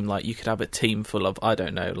any team, like you could have a team full of, I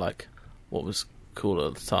don't know, like what was cool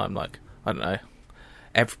at the time, like I don't know,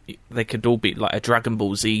 they could all be like a Dragon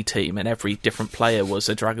Ball Z team and every different player was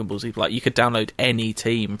a Dragon Ball Z. Like you could download any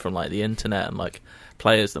team from like the internet and like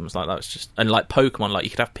play as them. It's like that was just, and like Pokemon, like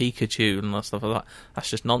you could have Pikachu and all stuff like that.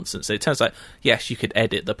 That's just nonsense. So it turns out, yes, you could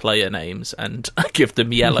edit the player names and give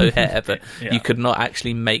them yellow hair, but you could not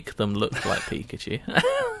actually make them look like Pikachu.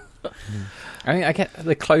 I mean, I get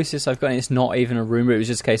the closest I've gotten. It's not even a rumor. It was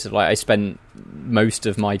just a case of like I spent most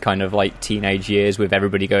of my kind of like teenage years with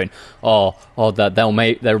everybody going, "Oh,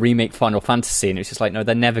 they'll remake Final Fantasy," and it's just like, no,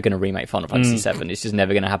 they're never going to remake Final Fantasy VII. It's just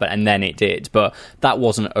never going to happen. And then it did, but that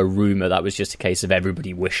wasn't a rumor. That was just a case of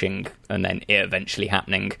everybody wishing, and then it eventually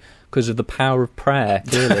happening because of the power of prayer.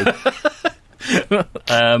 Clearly,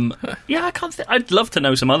 Yeah, I can't. I'd love to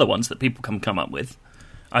know some other ones that people can come up with.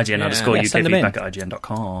 IGN_UK send them in. feedback at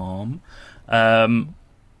IGN.com.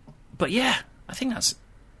 But yeah, I think that's...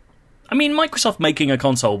 I mean, Microsoft making a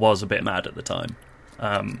console was a bit mad at the time.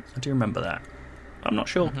 I do remember that. I'm not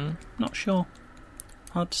sure. Not sure.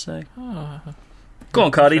 Hard to say. Go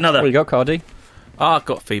on, Cardi, another. what you got, Cardi? I've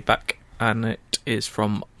got feedback, and it is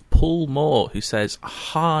from Paul Moore, who says,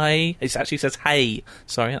 hi. It actually says, hey.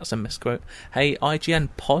 Sorry, that's a misquote. Hey, IGN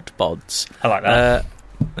Podbods. I like that.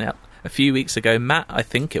 Yeah. A few weeks ago, Matt, I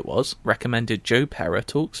think it was, recommended Joe Pera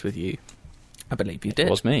Talks with You. I believe you did. It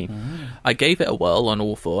was me. I gave it a whirl on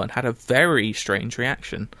all four and had a very strange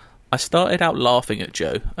reaction. I started out laughing at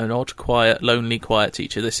Joe, an odd, quiet, lonely, quiet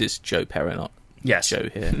teacher. This is Joe Pera, not Yes. Joe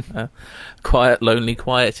here. Quiet, lonely,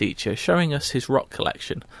 quiet teacher, showing us his rock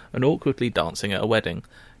collection and awkwardly dancing at a wedding.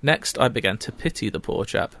 Next, I began to pity the poor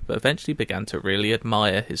chap, but eventually began to really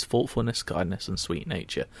admire his thoughtfulness, kindness, and sweet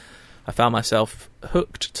nature. I found myself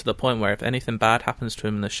hooked to the point where if anything bad happens to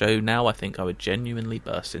him in the show now, I think I would genuinely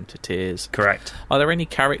burst into tears. Correct. Are there any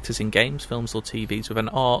characters in games, films, or TVs with an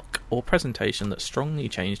arc or presentation that strongly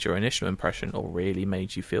changed your initial impression or really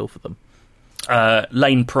made you feel for them?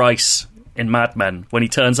 Lane Price in Mad Men. When he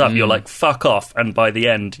turns up, you're like, fuck off. And by the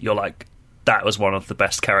end, you're like, that was one of the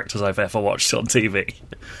best characters I've ever watched on TV.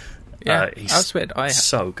 Yeah, he's that's weird.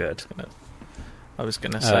 so good. I was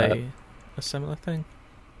going to say a similar thing.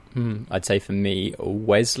 I'd say for me,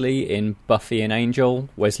 Wesley in Buffy and Angel.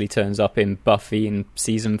 Wesley turns up in Buffy in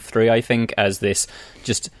season 3, I think, as this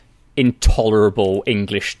just intolerable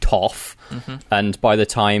English toff, and by the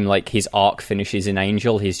time like his arc finishes in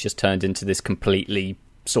Angel, he's just turned into this completely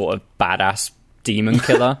sort of badass demon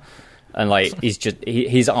killer. And like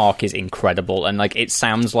his arc is incredible, and like it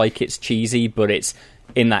sounds like it's cheesy, but it's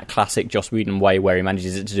in that classic Joss Whedon way where he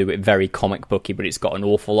manages to do it very comic booky, but it's got an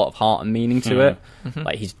awful lot of heart and meaning to it.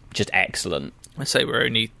 Like he's just excellent. I say we're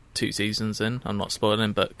only 2 seasons in. I'm not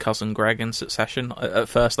spoiling, but Cousin Greg in Succession. At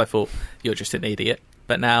first, I thought you're just an idiot,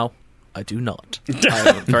 but now I do not. I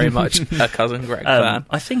am very much a Cousin Greg fan.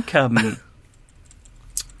 I think. What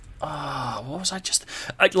was I just?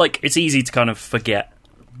 It's easy to kind of forget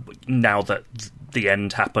now that the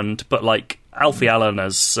end happened, but like Alfie Allen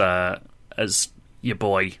as your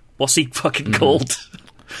boy, what's he fucking called?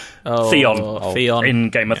 Theon in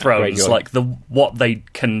Game of Thrones. Like what they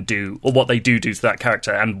can do, or what they do to that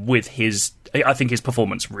character, and with his, I think his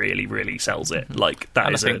performance really, really sells it. Like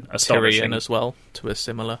that is astonishing. Tyrion as well, to a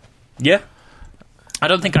similar. Yeah, I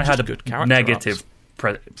don't think I had a good negative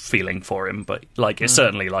feeling for him, but like it's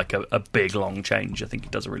certainly like a big long change. I think he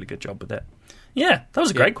does a really good job with it. Yeah, that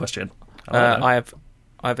was a great question. I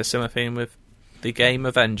have a similar feeling with the game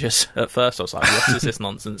Avengers. At first I was like, what is this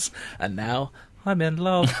nonsense? And now I'm in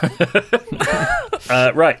love.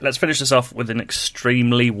 Right, let's finish this off with an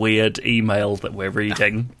extremely weird email that we're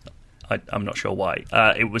reading. I'm not sure why.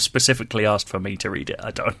 It was specifically asked for me to read it.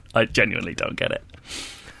 I genuinely don't get it.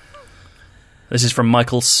 This is from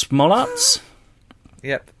Michael Smollatz.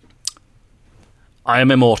 Yep. I am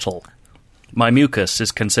immortal. My mucus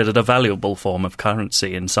is considered a valuable form of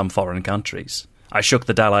currency in some foreign countries. I shook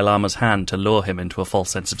the Dalai Lama's hand to lure him into a false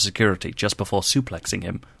sense of security just before suplexing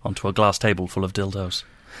him onto a glass table full of dildos.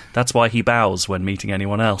 That's why he bows when meeting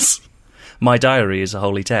anyone else. My diary is a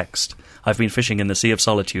holy text. I've been fishing in the Sea of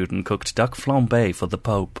Solitude and cooked duck flambé for the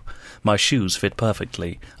Pope. My shoes fit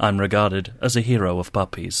perfectly. I'm regarded as a hero of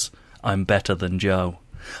puppies. I'm better than Joe.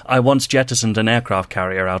 I once jettisoned an aircraft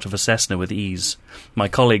carrier out of a Cessna with ease. My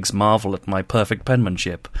colleagues marvel at my perfect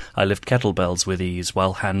penmanship. I lift kettlebells with ease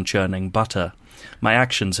while hand-churning butter. My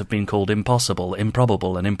actions have been called impossible,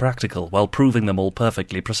 improbable, and impractical, while proving them all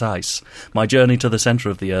perfectly precise. My journey to the centre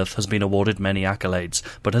of the earth has been awarded many accolades,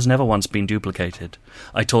 but has never once been duplicated.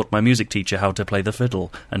 I taught my music teacher how to play the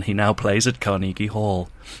fiddle, and he now plays at Carnegie Hall.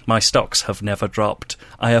 My stocks have never dropped.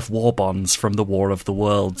 I have war bonds from the War of the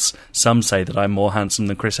Worlds. Some say that I'm more handsome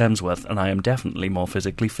than Chris Hemsworth, and I am definitely more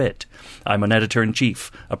physically fit. I'm an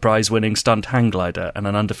editor-in-chief, a prize-winning stunt hang glider, and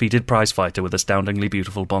an undefeated prize-fighter with astoundingly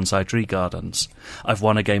beautiful bonsai tree gardens. I've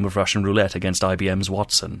won a game of Russian roulette against IBM's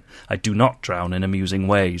Watson. I do not drown in amusing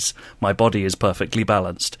ways. My body is perfectly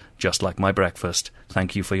balanced, just like my breakfast.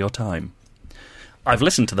 Thank you for your time. I've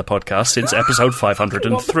listened to the podcast since episode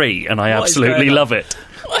 503, and I absolutely love it.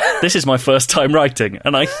 This is my first time writing,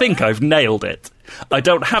 and I think I've nailed it. I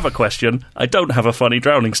don't have a question, I don't have a funny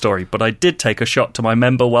drowning story, but I did take a shot to my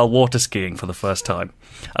member while water skiing for the first time.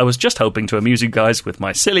 I was just hoping to amuse you guys with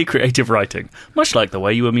my silly creative writing, much like the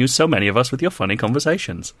way you amuse so many of us with your funny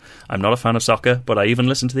conversations. I'm not a fan of soccer, but I even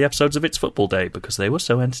listened to the episodes of It's Football Day because they were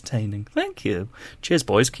so entertaining. Thank you. Cheers,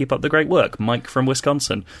 boys. Keep up the great work. Mike from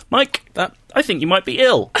Wisconsin. Mike, I think you might be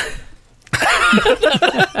ill.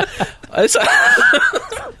 It's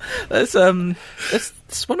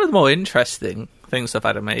one of the more interesting things I've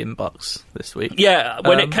had in my inbox this week. Yeah,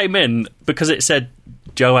 when it came in, because it said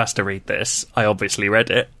Joe has to read this, I obviously read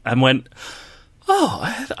it and went,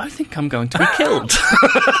 I think I'm going to be killed.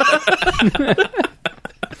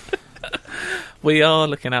 We are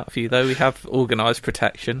looking out for you, though. We have organised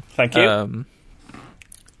protection. Thank you.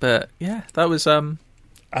 But yeah, that was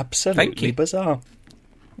absolutely bizarre.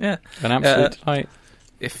 Yeah, an absolute delight.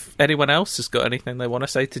 If anyone else has got anything they want to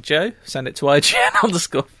say to Joe, send it to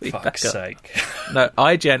IGN_feedback. Fuck's sake. No,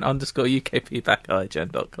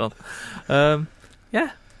 IGN_UKfeedback@IGN.com.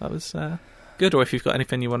 Yeah, that was good. Or if you've got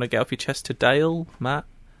anything you want to get off your chest to Dale, Matt,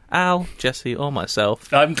 Al, Jesse, or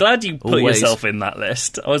myself. I'm glad you put yourself in that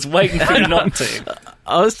list. I was waiting for you not to.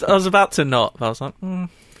 I was about to not, but I was like, I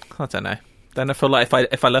don't know. Then I feel like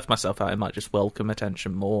if I left myself out, I might just welcome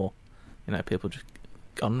attention more. You know, people just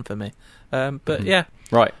gone for me. But yeah,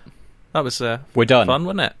 right. That was we're done. Fun,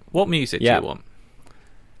 wasn't it? What music do you want?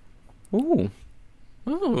 Ooh.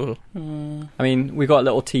 I mean, we got a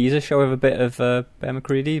little teaser show of a bit of Bear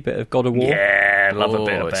McCready, a bit of God of War. Yeah, love a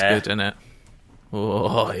bit of Bear. It's good, isn't it?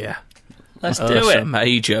 Oh yeah, let's do it.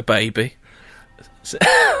 Major, baby.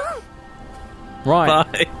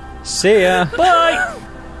 Right. Bye. See ya. Bye.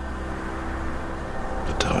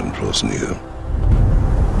 The time draws near.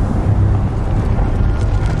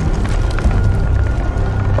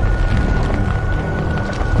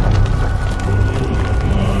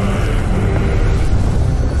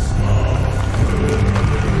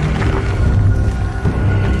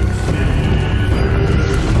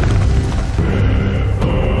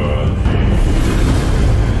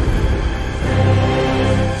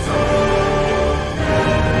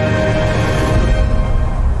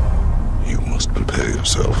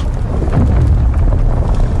 yourself.